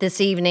session this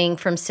evening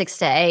from 6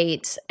 to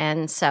 8.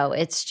 And so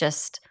it's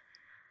just,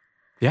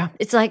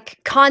 it's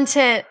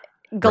content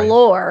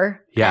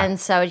galore. Right. Yeah. And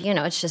so,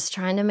 it's just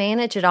trying to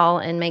manage it all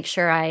and make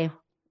sure I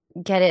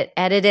get it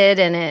edited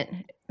and it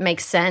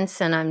makes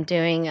sense and I'm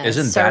doing a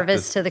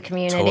service to the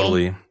community.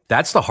 Totally.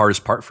 That's the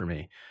hardest part for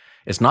me.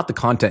 It's not the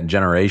content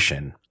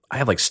generation. I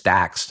have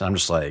stacks. I'm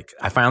just I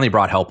finally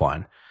brought help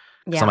on.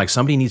 So I'm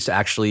somebody needs to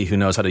actually, who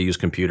knows how to use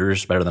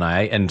computers better than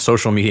I, and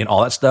social media and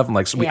all that stuff. I'm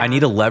I need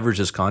to leverage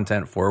this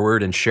content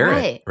forward and share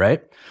it.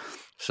 Right.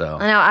 So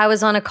I know I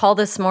was on a call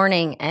this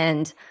morning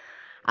and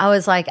I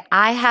was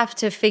I have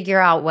to figure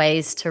out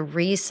ways to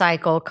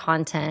recycle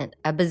content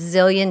a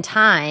bazillion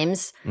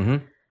times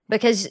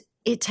because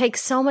it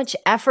takes so much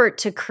effort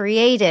to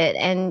create it.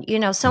 And,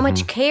 so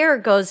much care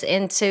goes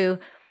into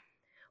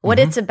what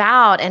it's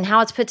about and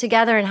how it's put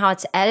together and how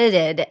it's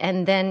edited.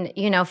 And then,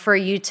 for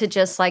you to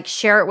just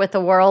share it with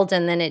the world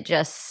and then it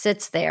just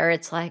sits there.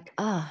 It's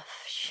oh,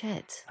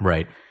 shit.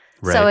 Right.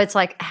 So it's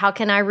how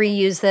can I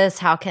reuse this?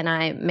 How can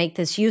I make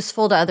this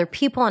useful to other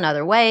people in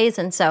other ways?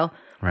 And so,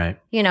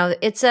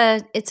 it's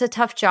a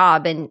tough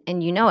job and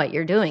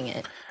you're doing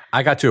it.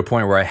 I got to a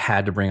point where I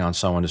had to bring on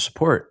someone to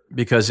support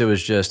because it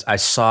was just, I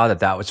saw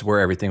that was where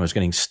everything was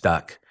getting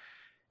stuck.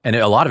 And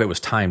a lot of it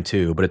was time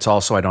too, but it's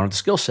also, I don't have the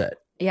skill set.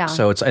 Yeah.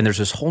 So and there's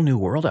this whole new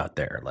world out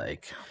there.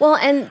 Well,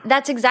 and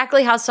that's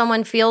exactly how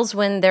someone feels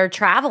when they're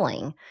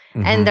traveling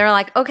and they're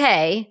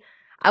okay,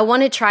 I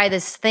want to try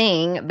this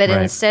thing, but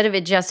instead of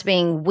it just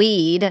being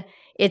weed,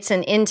 it's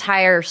an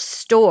entire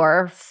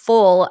store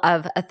full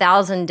of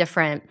 1,000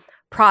 different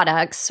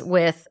products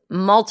with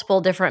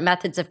multiple different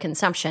methods of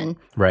consumption.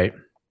 Right.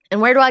 And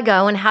where do I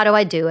go and how do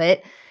I do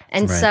it?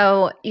 And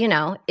so,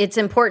 it's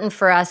important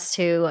for us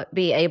to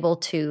be able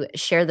to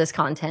share this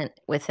content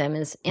with them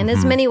in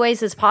as many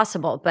ways as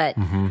possible. But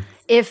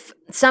if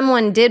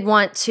someone did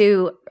want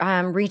to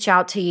reach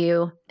out to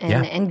you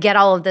and get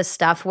all of this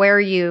stuff,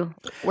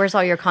 where's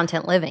all your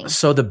content living?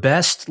 So the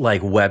best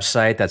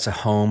website that's a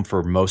home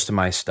for most of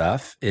my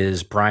stuff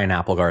is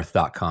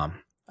brianapplegarth.com.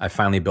 I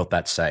finally built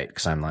that site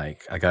because I'm I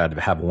got to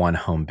have one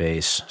home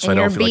base. So and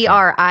I don't you're feel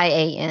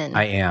BRIAN.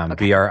 I am.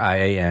 Okay.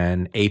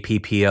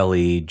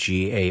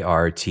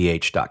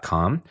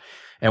 BRIANAPPLEGARTH.com.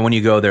 And when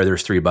you go there,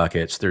 there's 3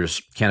 buckets. There's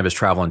cannabis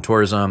travel and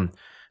tourism.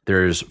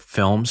 There's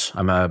films.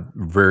 I'm a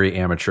very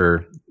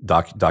amateur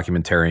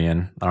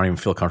documentarian. I don't even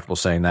feel comfortable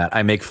saying that.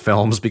 I make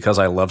films because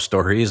I love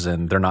stories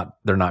and they're not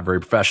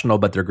very professional,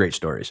 but they're great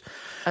stories.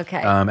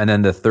 Okay. And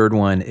then the third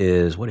one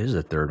is, what is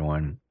the third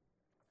one?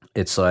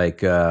 It's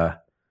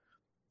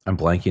I'm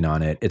blanking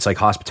on it. It's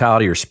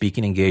hospitality or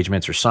speaking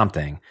engagements or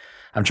something.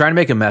 I'm trying to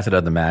make a method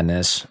of the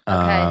madness,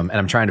 and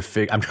I'm trying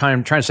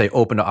to stay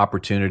open to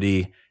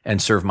opportunity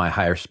and serve my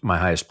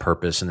highest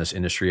purpose in this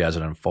industry as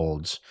it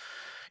unfolds.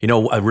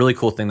 A really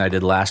cool thing that I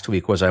did last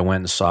week was I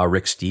went and saw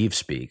Rick Steves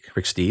speak.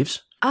 Rick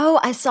Steves? Oh,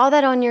 I saw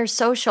that on your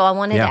social. I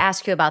wanted to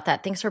ask you about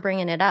that. Thanks for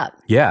bringing it up.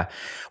 Yeah.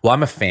 Well,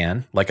 I'm a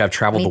fan. I've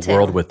traveled the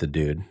world with the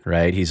dude,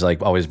 right? He's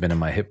always been in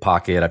my hip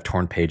pocket. I've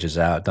torn pages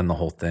out, done the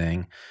whole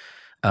thing.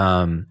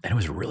 And it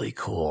was really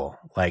cool,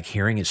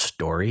 hearing his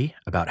story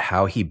about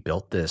how he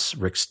built this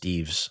Rick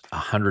Steves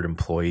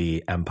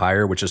 100-employee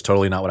empire, which is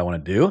totally not what I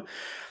want to do.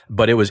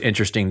 But it was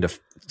interesting to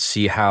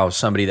see how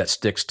somebody that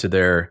sticks to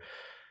their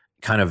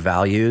kind of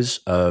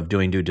values of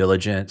doing due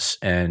diligence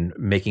and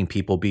making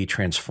people be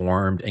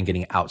transformed and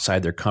getting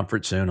outside their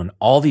comfort zone and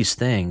all these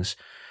things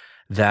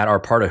that are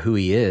part of who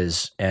he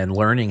is and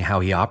learning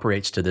how he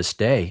operates to this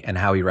day and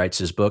how he writes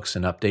his books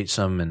and updates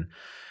them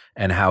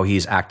and how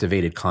he's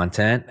activated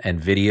content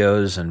and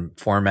videos and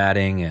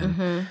formatting.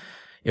 And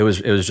it was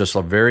just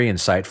very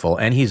insightful.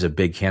 And he's a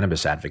big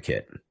cannabis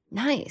advocate.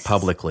 Nice.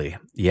 Publicly.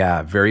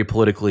 Yeah. Very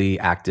politically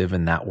active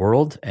in that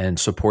world and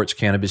supports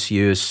cannabis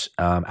use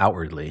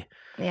outwardly.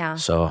 Yeah.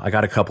 So I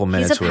got a couple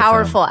minutes. He's a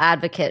powerful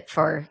advocate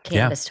for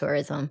cannabis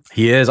tourism.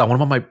 He is. I want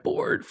him on my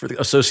board for the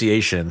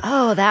association.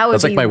 Oh, that would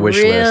That's be like my wish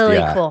really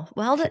list. cool.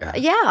 Well,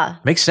 yeah.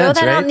 Makes sense,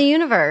 Throw that right? out in the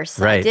universe.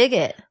 Right. I dig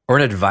it. Or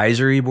an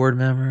advisory board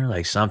member,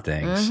 like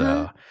something.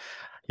 So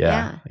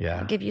yeah.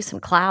 I'll give you some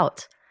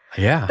clout.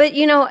 Yeah. But,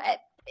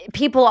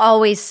 people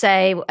always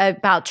say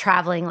about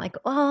traveling, like,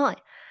 oh,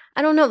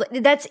 I don't know.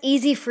 That's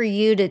easy for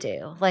you to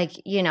do. Like,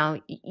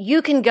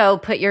 you can go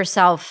put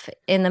yourself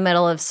in the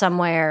middle of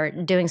somewhere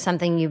doing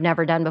something you've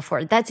never done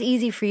before. That's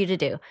easy for you to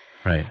do.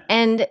 Right.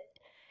 And,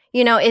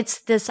 it's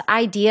this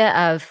idea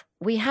of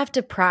we have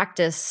to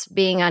practice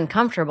being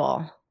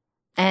uncomfortable.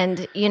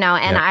 And,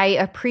 I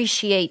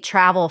appreciate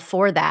travel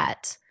for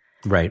that.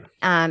 Right.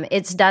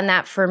 It's done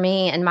that for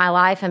me in my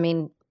life. I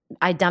mean,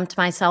 I dumped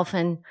myself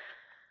in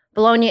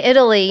Bologna,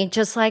 Italy,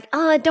 just like,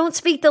 I don't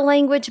speak the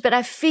language, but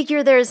I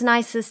figure they're as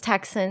nice as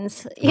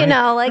Texans.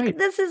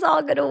 This is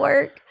all going to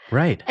work.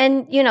 Right.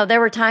 And, there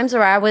were times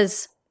where I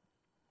was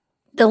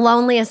the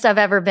loneliest I've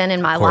ever been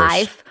in my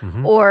life,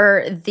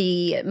 or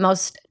the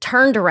most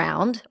turned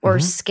around or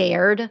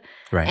scared.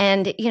 Right.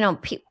 And,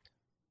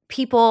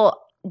 people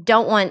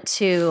don't want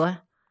to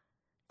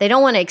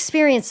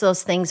experience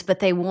those things, but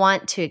they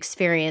want to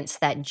experience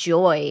that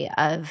joy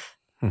of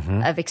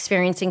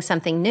experiencing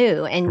something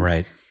new.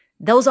 And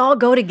those all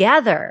go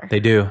together.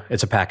 They do.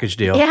 It's a package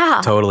deal.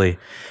 Yeah. Totally.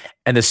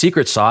 And the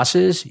secret sauce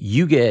is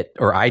you get,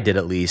 or I did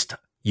at least,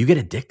 you get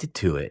addicted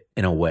to it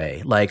in a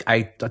way. Like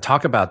I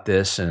talk about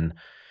this and,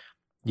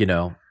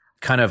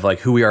 kind of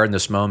like who we are in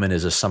this moment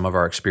is a sum of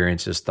our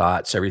experiences,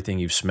 thoughts, everything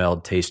you've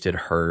smelled, tasted,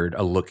 heard,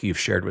 a look you've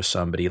shared with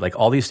somebody. Like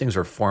all these things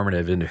are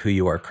formative into who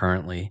you are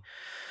currently.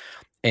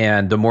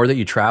 And the more that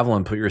you travel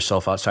and put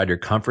yourself outside your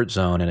comfort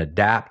zone and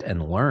adapt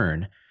and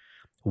learn,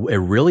 it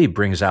really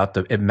brings out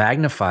it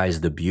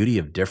magnifies the beauty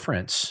of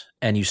difference,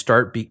 and you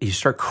start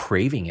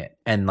craving it.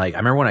 And like, I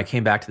remember when I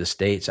came back to the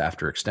States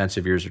after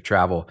extensive years of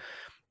travel,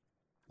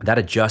 that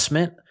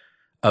adjustment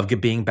of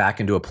being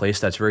back into a place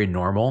that's very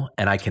normal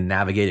and I can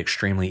navigate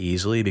extremely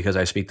easily because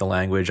I speak the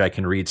language, I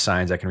can read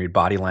signs, I can read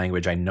body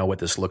language, I know what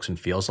this looks and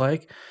feels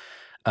like,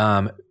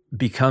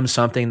 becomes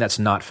something that's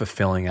not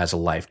fulfilling as a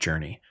life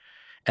journey.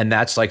 And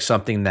that's like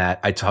something that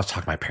I talked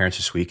to my parents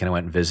this week, and I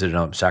went and visited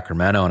them in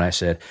Sacramento, and I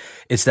said,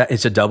 it's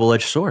a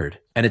double-edged sword.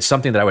 And it's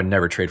something that I would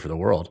never trade for the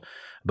world.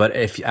 But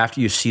after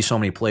you see so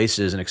many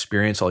places and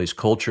experience all these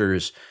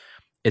cultures,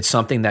 it's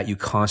something that you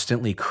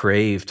constantly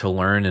crave to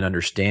learn and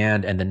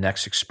understand, and the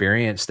next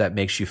experience that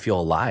makes you feel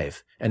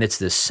alive. And it's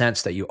this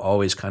sense that you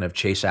always kind of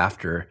chase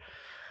after.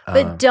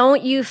 But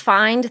don't you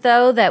find,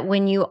 though, that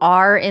when you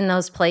are in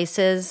those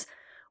places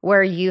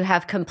where you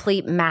have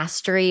complete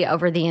mastery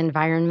over the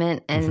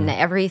environment and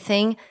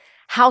everything,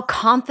 how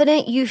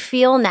confident you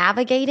feel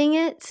navigating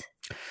it?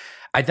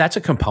 That's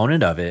a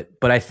component of it,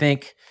 but I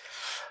think,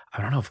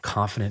 I don't know if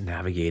confident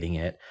navigating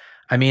it.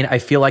 I mean, I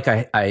feel like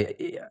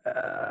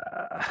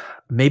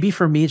maybe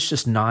for me, it's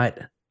just not,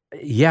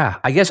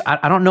 I guess,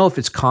 I don't know if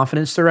it's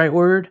confidence the right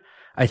word.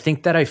 I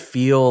think that I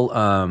feel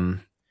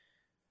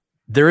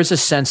there is a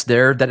sense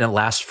there that it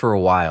lasts for a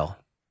while.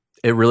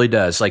 It really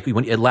does. Like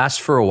when it lasts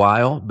for a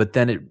while, but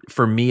then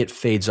for me, it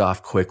fades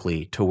off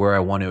quickly to where I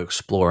want to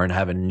explore and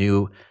have a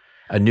new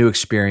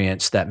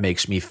experience that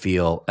makes me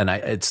feel, and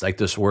it's like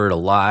this word,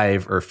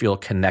 alive, or feel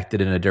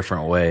connected in a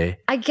different way.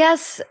 I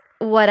guess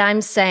what I'm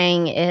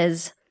saying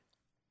is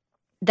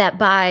that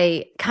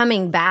by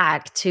coming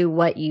back to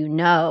what you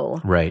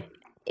know, right,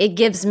 it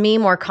gives me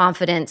more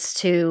confidence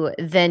to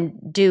then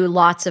do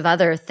lots of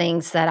other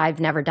things that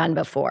I've never done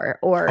before,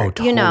 or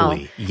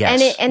totally.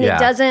 Yes. And it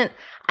doesn't.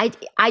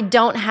 I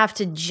don't have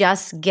to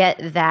just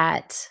get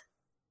that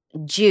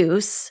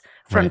juice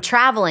from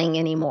traveling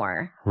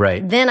anymore.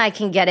 Right. Then I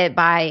can get it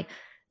by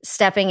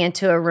stepping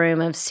into a room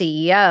of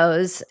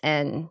CEOs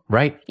and,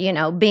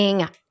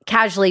 being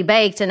casually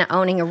baked and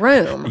owning a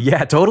room.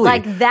 Yeah, totally.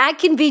 Like that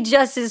can be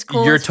just as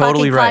cool You're as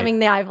totally fucking climbing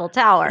the Eiffel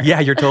Tower. Yeah,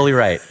 you're totally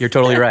right. You're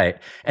totally right.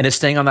 And it's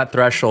staying on that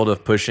threshold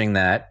of pushing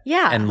that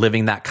and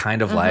living that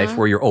kind of life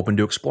where you're open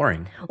to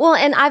exploring. Well,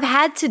 and I've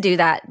had to do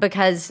that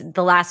because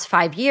the last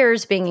 5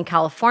 years being in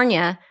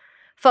California,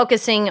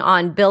 focusing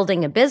on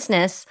building a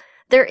business,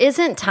 there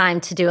isn't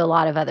time to do a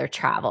lot of other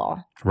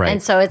travel. Right.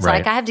 And so it's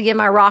like I have to get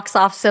my rocks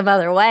off some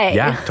other way.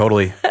 Yeah,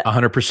 totally.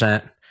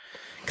 100%.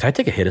 Can I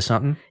take a hit of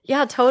something?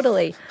 Yeah,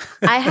 totally.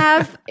 I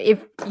have,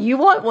 if you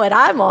want what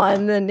I'm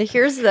on, then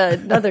here's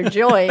another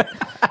joint.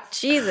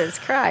 Jesus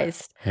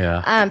Christ.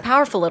 Yeah.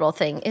 Powerful little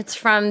thing. It's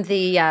from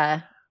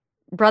the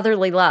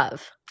Brotherly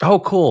Love. Oh,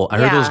 cool. I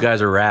heard those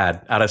guys are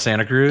rad out of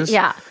Santa Cruz.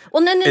 Yeah.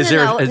 Well, no. Is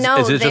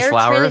it just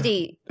flour?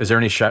 Trinity. Is there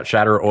any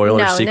shatter oil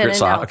or secret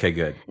sauce? No. Okay,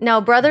 good. No,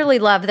 Brotherly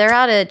Love. They're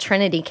out of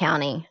Trinity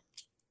County.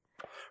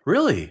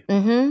 Really?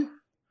 Mm-hmm.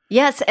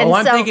 Yes. And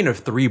I'm thinking of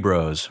Three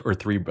Bros or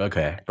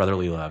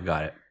Brotherly Love.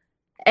 Got it.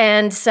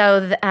 And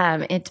so,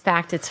 in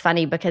fact, it's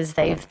funny because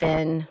they've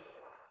been,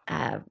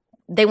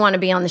 they want to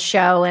be on the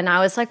show. And I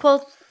was like,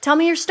 well, tell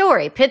me your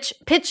story.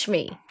 Pitch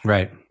me.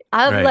 Right.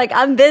 I'm like,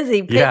 I'm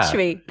busy. Pitch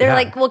me. They're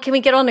like, well, can we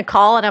get on a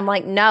call? And I'm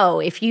like, no,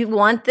 if you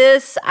want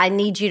this, I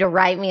need you to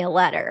write me a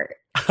letter.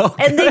 Oh,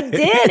 and they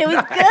did. It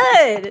was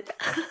good.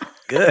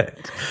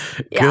 Good.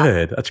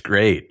 Good. That's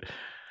great.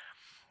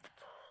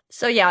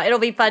 So, yeah, it'll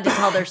be fun to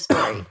tell their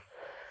story.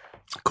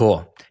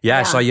 Cool. Yeah,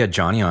 I saw you had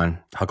Johnny on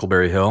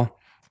Huckleberry Hill.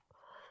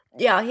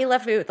 Yeah, he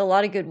left me with a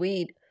lot of good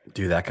weed.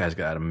 Dude, that guy's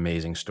got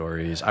amazing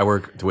stories.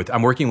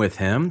 I'm working with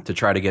him to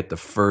try to get the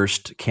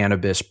first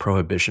cannabis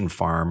prohibition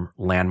farm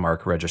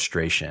landmark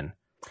registration.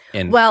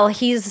 Well,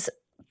 he's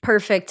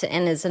perfect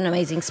and is an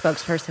amazing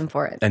spokesperson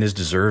for it. And is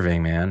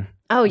deserving, man.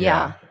 Oh,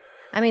 yeah.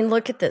 I mean,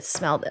 look at this.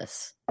 Smell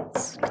this.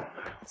 It's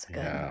good.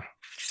 Yeah.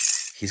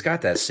 He's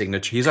got that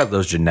signature. He's got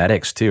those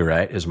genetics too,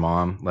 right? His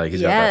mom, like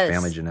he's got that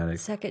family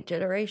genetics. Second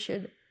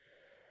generation.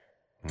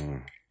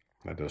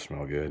 That does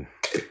smell good.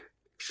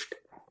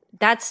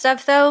 That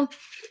stuff, though,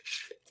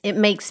 it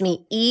makes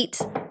me eat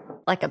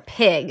like a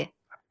pig.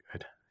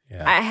 Good.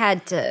 Yeah. I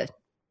have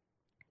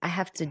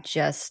to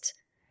just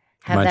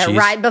have Munchies. that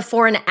right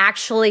before an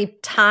actually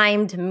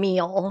timed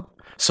meal.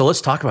 So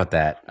let's talk about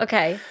that.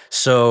 Okay.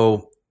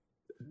 So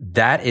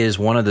that is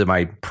one of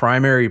my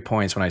primary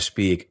points when I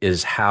speak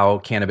is how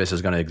cannabis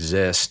is going to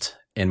exist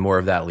in more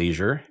of that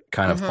leisure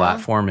kind of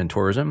platform in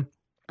tourism.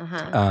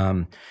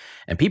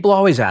 And people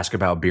always ask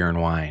about beer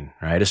and wine,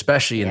 right?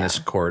 Especially in this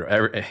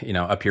corridor,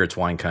 up here it's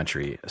wine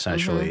country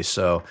essentially.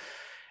 So,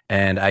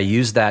 and I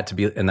use that to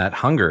be in that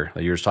hunger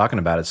that you were talking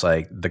about. It's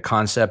like the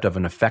concept of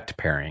an effect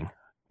pairing,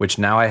 which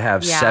now I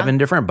have 7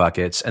 different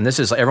buckets. And this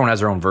is, everyone has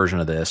their own version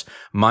of this.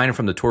 Mine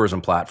from the tourism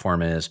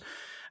platform is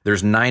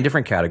there's 9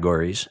 different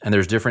categories and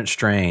there's different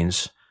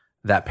strains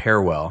that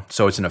pair well.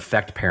 So it's an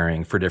effect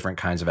pairing for different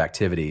kinds of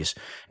activities.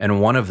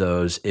 And one of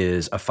those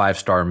is a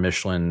 5-star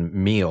Michelin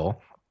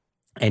meal.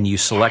 And you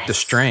select a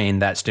strain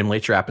that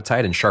stimulates your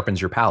appetite and sharpens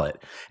your palate.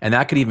 And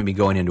that could even be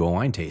going into a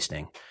wine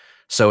tasting.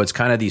 So it's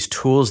kind of these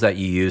tools that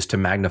you use to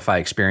magnify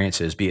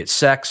experiences, be it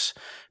sex,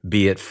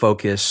 be it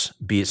focus,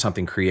 be it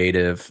something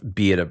creative,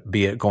 be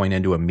it going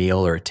into a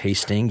meal or a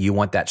tasting. You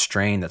want that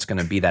strain that's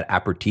going to be that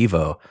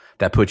aperitivo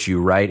that puts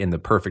you right in the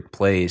perfect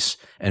place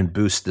and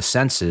boosts the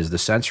senses, the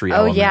sensory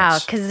elements. Oh, yeah,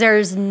 because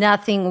there's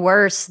nothing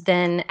worse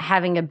than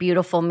having a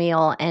beautiful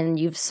meal and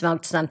you've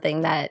smoked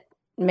something that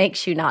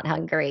makes you not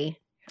hungry.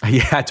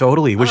 Yeah,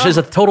 totally. Which is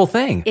a total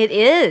thing. It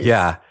is.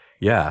 Yeah.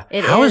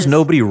 How has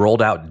nobody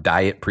rolled out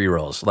diet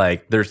pre-rolls?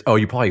 Like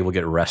you probably will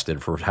get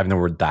arrested for having the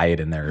word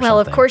diet in there or well,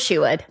 something. Of course you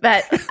would.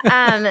 But,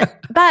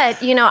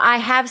 I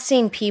have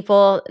seen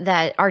people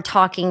that are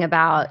talking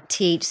about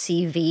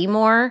THCV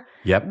more.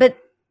 Yep. But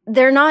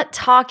they're not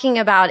talking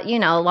about,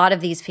 a lot of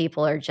these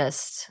people are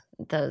just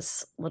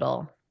those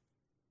little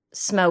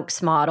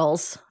smokes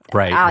models.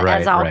 Right,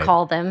 as I'll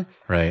call them.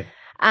 Right.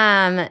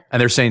 And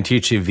they're saying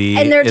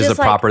THCV is the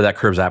proper that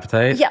curbs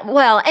appetite? Yeah,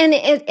 well, and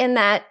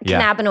that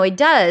cannabinoid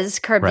does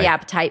curb the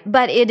appetite,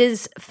 but it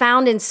is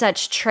found in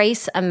such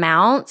trace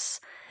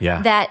amounts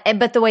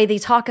but the way they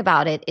talk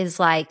about it is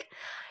like,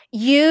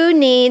 you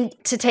need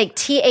to take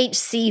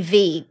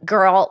THCV,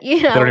 girl,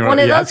 one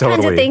of those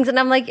kinds of things. And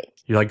I'm like,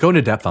 you're like, go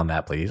into depth on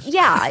that, please.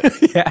 Yeah.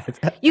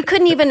 You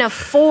couldn't even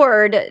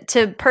afford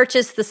to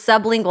purchase the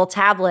sublingual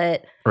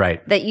tablet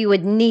that you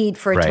would need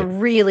for it to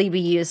really be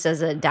used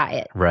as a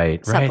diet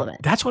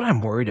supplement. That's what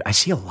I'm worried. I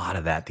see a lot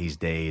of that these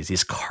days,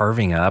 is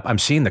carving up. I'm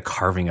seeing the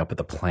carving up of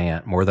the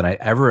plant more than I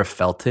ever have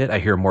felt it. I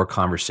hear more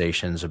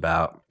conversations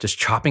about just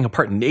chopping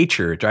apart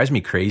nature. It drives me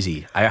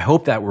crazy. I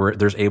hope that we're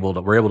able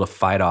to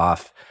fight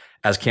off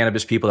as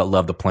cannabis people that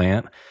love the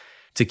plant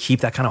to keep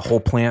that kind of whole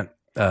plant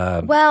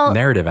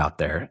narrative out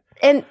there.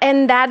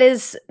 And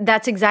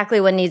that's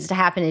exactly what needs to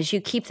happen is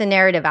you keep the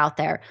narrative out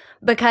there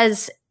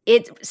because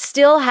it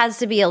still has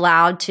to be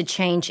allowed to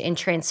change and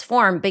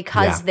transform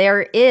because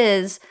there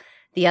is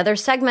the other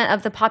segment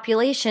of the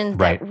population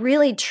that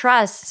really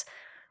trusts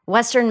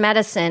Western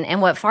medicine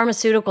and what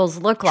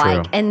pharmaceuticals look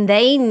like. And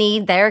they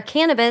need their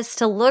cannabis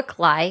to look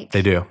like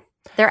they do.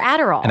 Their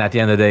Adderall. And at the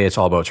end of the day, it's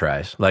all about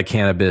tries. Like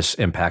cannabis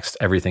impacts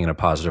everything in a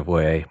positive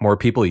way. More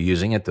people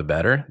using it, the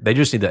better. They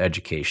just need the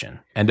education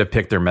and to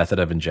pick their method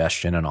of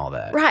ingestion and all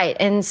that. Right.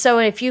 And so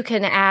if you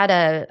can add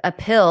a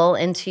pill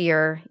into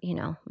your,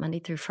 Monday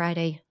through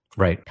Friday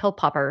pill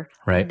popper,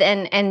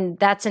 and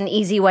that's an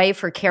easy way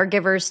for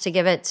caregivers to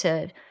give it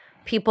to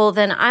people,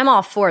 then I'm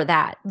all for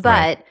that.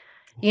 But,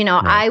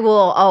 I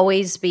will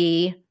always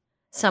be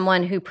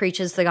someone who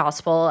preaches the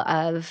gospel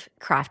of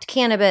craft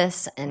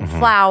cannabis and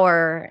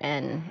flower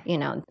and,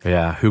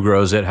 Yeah. Who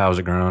grows it? How is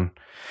it grown?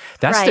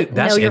 That's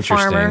interesting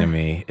farmer. To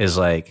me is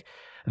like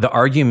the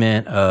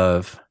argument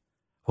of,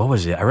 what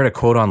was it? I read a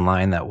quote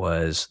online that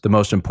was the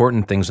most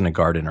important things in a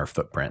garden are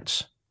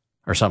footprints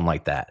or something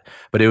like that.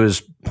 But it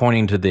was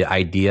pointing to the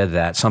idea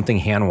that something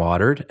hand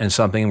watered and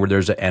something where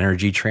there's an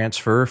energy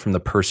transfer from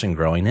the person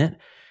growing it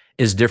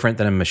is different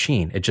than a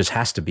machine. It just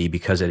has to be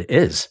because it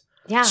is.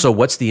 Yeah. So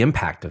what's the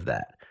impact of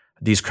that?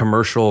 these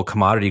commercial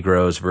commodity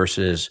grows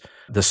versus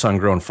the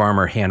sun-grown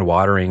farmer hand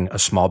watering a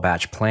small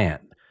batch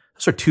plant.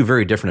 Those are two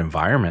very different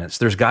environments.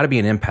 There's got to be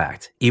an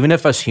impact. Even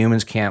if us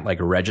humans can't like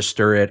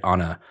register it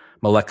on a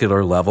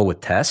molecular level with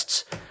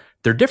tests,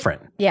 they're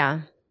different.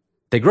 Yeah.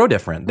 They grow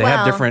different. They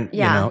have different,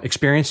 yeah.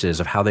 Experiences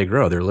of how they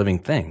grow. They're living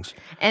things.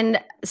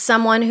 And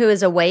someone who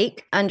is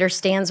awake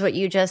understands what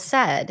you just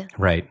said.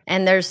 Right.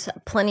 And there's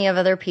plenty of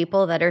other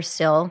people that are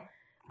still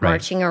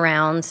marching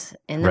around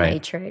in the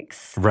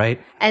Matrix.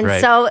 Right. And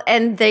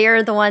and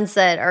they're the ones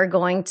that are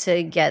going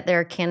to get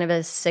their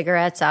cannabis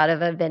cigarettes out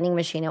of a vending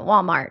machine at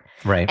Walmart.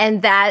 Right.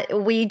 And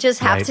that we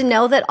just have to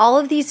know that all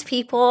of these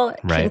people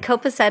can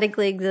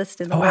copacetically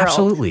exist in the world.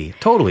 Absolutely.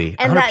 Totally. 100%.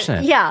 And that,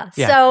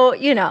 so, what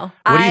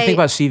do you think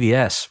about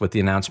CVS with the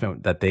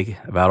announcement that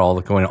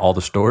about going to all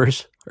the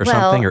stores or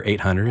something, or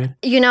 800?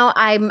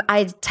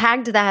 I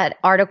tagged that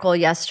article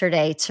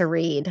yesterday to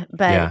read,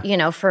 but,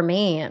 for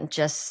me, I'm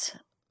just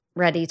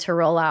ready to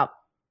roll out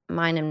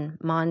mine and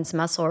Mon's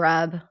Muscle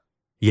Rub.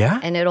 Yeah?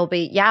 And it'll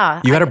be, You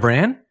got a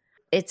brand?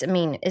 It's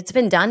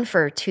been done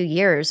for 2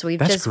 years. We've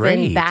That's just great.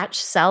 been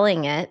batch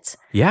selling it.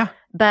 Yeah.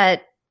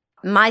 But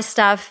my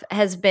stuff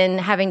has been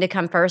having to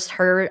come first.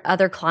 Her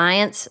other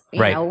clients, we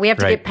have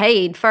to get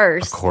paid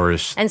first. Of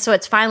course. And so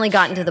it's finally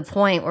gotten to the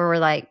point where we're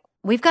like,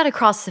 we've got to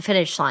cross the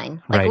finish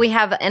line. Like we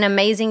have an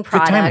amazing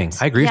product. Good timing.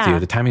 I agree with you.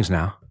 The timing's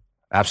now.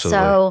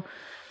 Absolutely.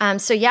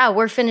 So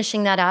we're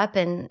finishing that up,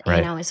 and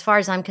as far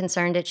as I'm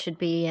concerned, it should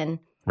be in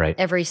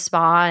every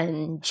spa.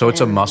 And so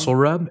it's a muscle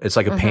rub. It's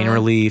like a pain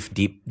relief,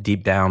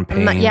 deep down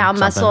pain.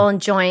 Muscle and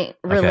joint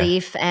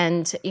relief,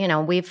 and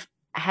we've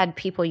had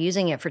people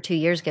using it for 2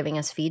 years, giving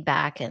us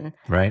feedback, and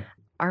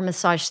our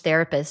massage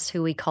therapist,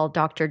 who we call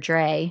Dr.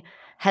 Dre,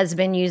 has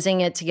been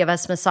using it to give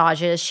us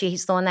massages.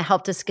 She's the one that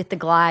helped us get the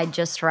glide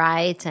just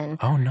right, and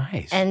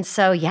nice. And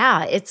so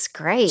it's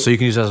great. So you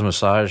can use it as a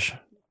massage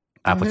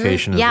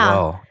application as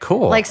well.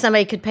 Cool. Like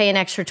somebody could pay an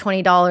extra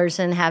 $20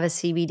 and have a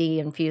CBD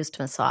infused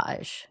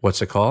massage.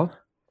 What's it called?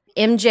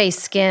 MJ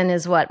Skin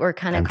is what we're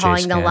kind of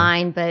calling the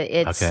line, but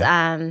it's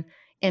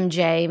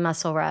MJ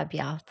Muscle Rub,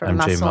 for MJ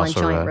muscle and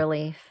joint rub.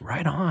 relief.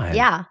 Right on.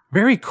 Yeah.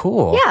 Very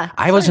cool. Yeah.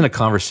 I was in a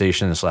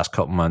conversation this last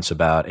couple months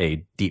about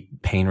a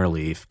deep pain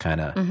relief kind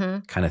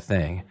of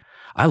thing.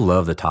 I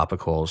love the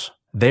topicals.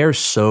 They're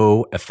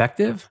so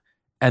effective.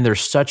 And they're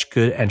such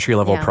good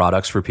entry-level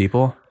products for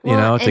people,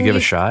 to give a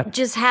shot.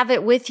 Just have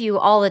it with you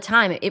all the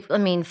time.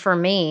 For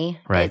me,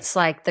 it's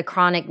like the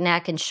chronic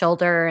neck and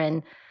shoulder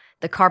and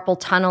the carpal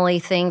tunnel-y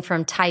thing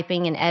from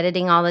typing and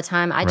editing all the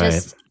time.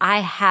 I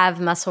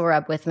have Muscle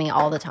Rub with me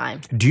all the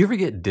time. Do you ever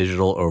get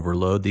digital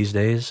overload these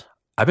days?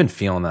 I've been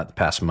feeling that the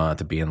past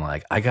month of being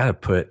like, I got to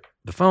put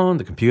the phone,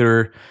 the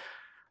computer,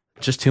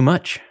 just too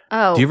much.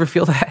 Oh. Do you ever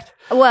feel that?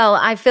 Well,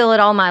 I feel it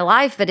all my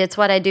life, but it's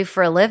what I do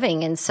for a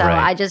living. And so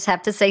I just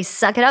have to say,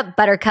 suck it up,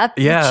 buttercup.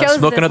 Yeah,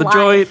 smoke another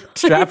joint,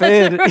 strap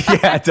in.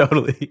 Yeah,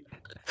 totally.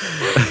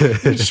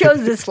 You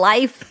chose this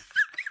life.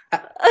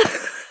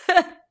 That's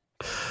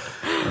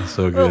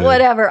so good. But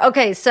whatever.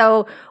 Okay,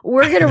 so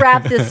we're going to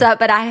wrap this up,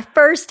 but I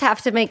first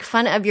have to make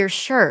fun of your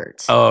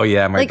shirt. Oh,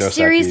 yeah. My Dos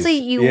seriously,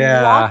 Equis. you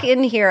walk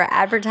in here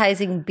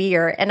advertising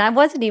beer, and I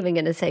wasn't even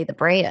going to say the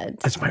brand.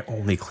 That's my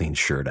only clean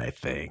shirt, I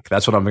think.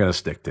 That's what I'm going to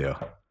stick to.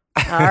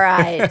 All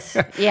right.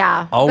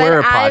 Yeah. I'll wear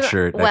a pot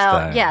shirt next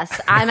time. Well,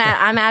 yes.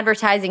 I'm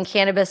advertising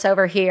cannabis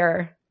over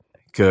here.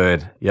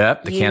 Good.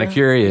 Yep. The Canna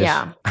Curious.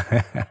 Yeah.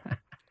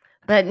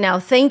 But no,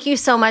 thank you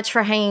so much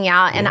for hanging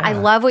out. And I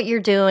love what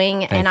you're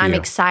doing. Thank I'm you.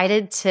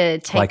 excited to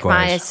take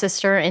my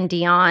sister and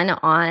Dion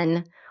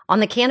on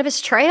the cannabis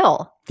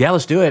trail. Yeah,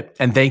 let's do it.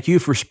 And thank you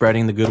for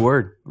spreading the good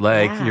word.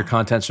 Your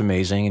content's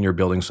amazing and you're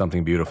building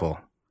something beautiful.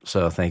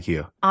 So thank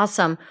you.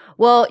 Awesome.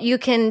 Well, you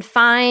can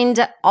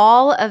find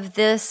all of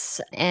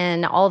this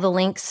and all the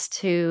links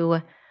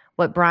to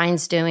what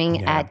Brian's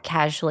doing at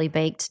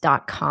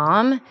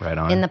casuallybaked.com right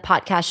on. in the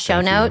podcast show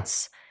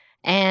notes.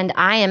 And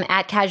I am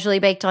at Casually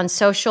Baked on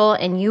social,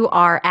 and you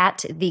are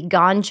at The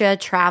Ganja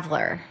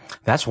Traveler.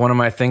 That's one of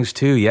my things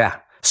too, yeah.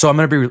 So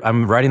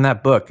I'm writing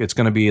that book. It's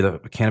going to be the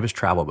cannabis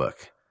travel book.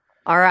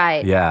 All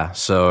right. Yeah,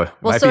 so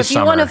if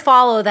you want to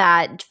follow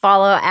that,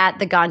 follow at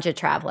The Ganja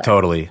Traveler.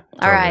 Totally.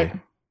 All right.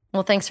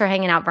 Well, thanks for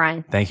hanging out,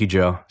 Brian. Thank you,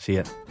 Joe. See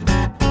ya.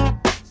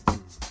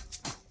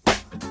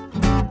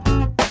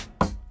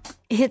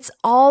 It's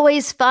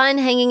always fun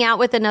hanging out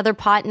with another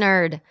pot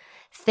nerd.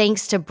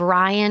 Thanks to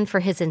Brian for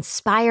his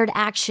inspired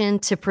action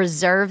to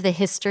preserve the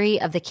history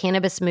of the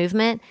cannabis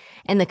movement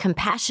and the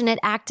compassionate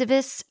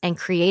activists and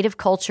creative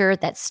culture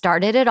that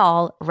started it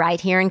all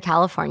right here in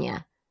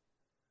California.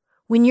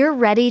 When you're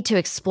ready to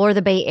explore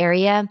the Bay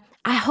Area,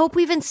 I hope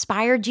we've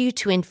inspired you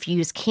to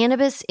infuse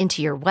cannabis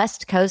into your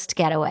West Coast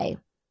getaway.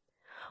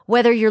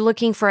 Whether you're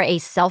looking for a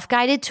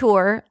self-guided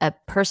tour, a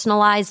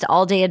personalized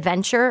all-day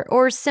adventure,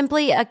 or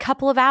simply a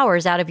couple of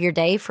hours out of your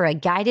day for a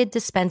guided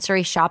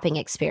dispensary shopping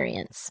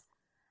experience,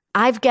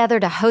 I've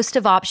gathered a host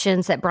of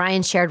options that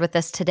Brian shared with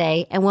us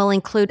today and will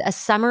include a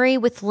summary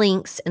with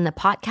links in the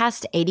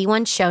Podcast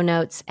 81 show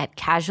notes at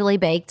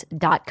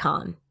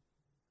casuallybaked.com.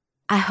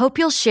 I hope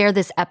you'll share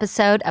this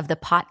episode of the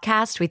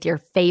podcast with your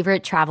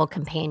favorite travel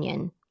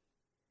companion.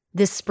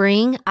 This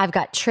spring, I've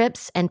got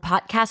trips and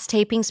podcast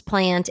tapings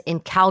planned in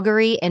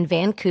Calgary and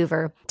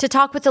Vancouver to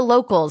talk with the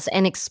locals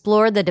and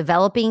explore the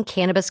developing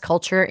cannabis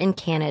culture in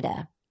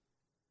Canada.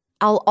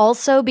 I'll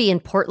also be in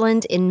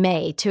Portland in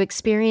May to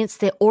experience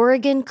the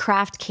Oregon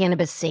craft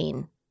cannabis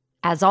scene.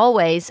 As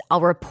always,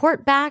 I'll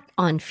report back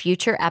on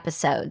future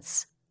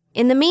episodes.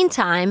 In the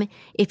meantime,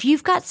 if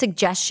you've got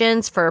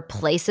suggestions for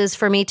places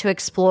for me to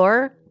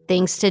explore,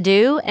 things to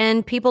do,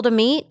 and people to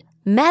meet,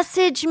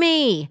 message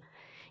me.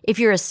 If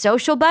you're a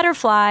social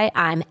butterfly,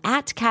 I'm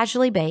at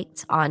Casually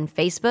Baked on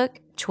Facebook,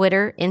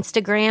 Twitter,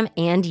 Instagram,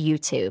 and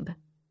YouTube.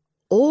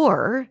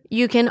 Or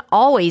you can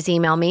always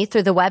email me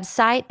through the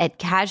website at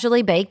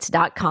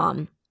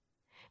casuallybaked.com.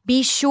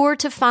 Be sure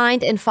to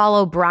find and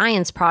follow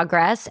Brian's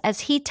progress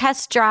as he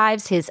test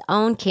drives his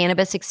own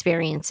cannabis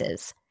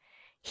experiences.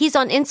 He's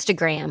on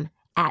Instagram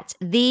at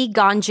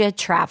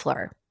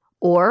 @TheGanjaTraveler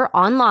or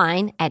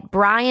online at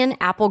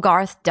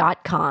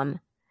brianapplegarth.com.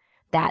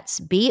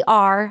 That's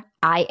BRIAN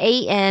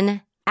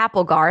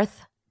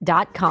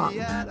Applegarth.com.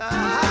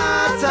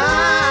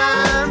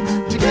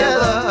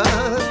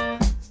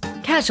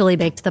 Casually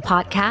Baked, the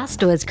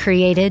podcast, was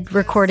created,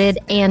 recorded,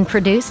 and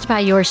produced by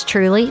yours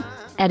truly.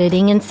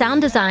 Editing and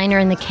sound design are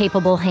in the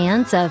capable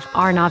hands of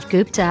Arnav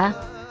Gupta.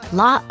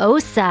 La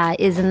Osa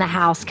is in the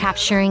house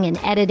capturing and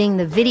editing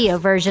the video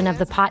version of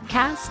the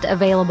podcast,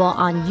 available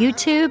on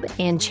YouTube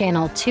and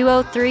channel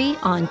 203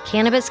 on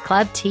Cannabis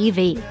Club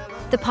TV.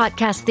 The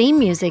podcast theme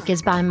music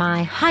is by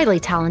my highly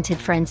talented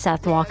friend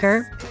Seth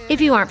Walker. If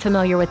you aren't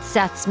familiar with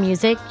Seth's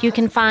music, you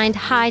can find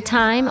High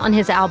Time on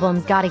his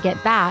album Gotta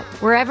Get Back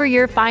wherever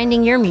you're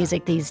finding your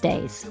music these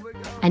days.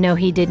 I know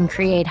he didn't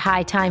create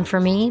High Time for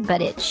me,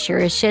 but it sure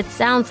as shit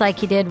sounds like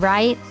he did,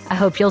 right? I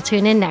hope you'll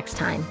tune in next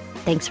time.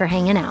 Thanks for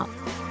hanging out.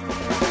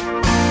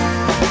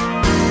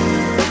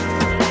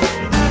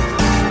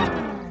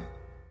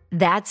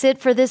 That's it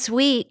for this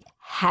week.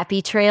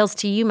 Happy trails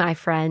to you, my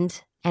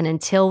friend. And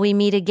until we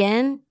meet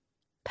again,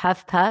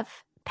 puff,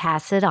 puff,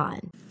 pass it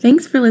on.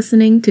 Thanks for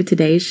listening to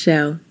today's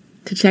show.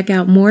 To check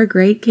out more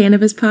great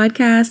cannabis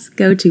podcasts,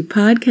 go to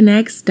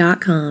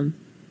podconnects.com.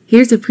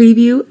 Here's a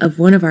preview of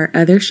one of our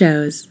other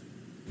shows.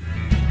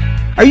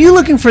 Are you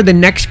looking for the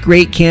next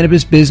great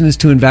cannabis business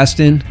to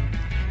invest in?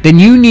 Then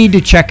you need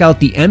to check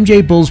out the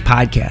MJ Bulls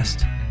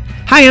podcast.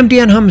 Hi, I'm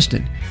Dan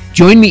Humiston.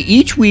 Join me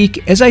each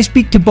week as I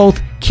speak to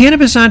both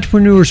cannabis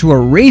entrepreneurs who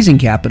are raising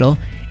capital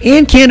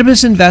and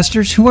cannabis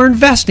investors who are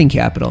investing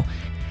capital.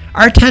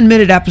 Our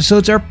 10-minute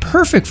episodes are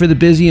perfect for the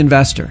busy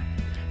investor.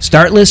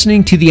 Start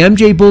listening to the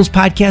MJ Bulls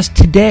podcast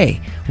today,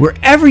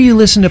 wherever you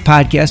listen to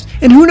podcasts,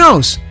 and who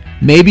knows,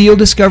 maybe you'll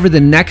discover the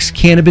next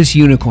cannabis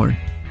unicorn.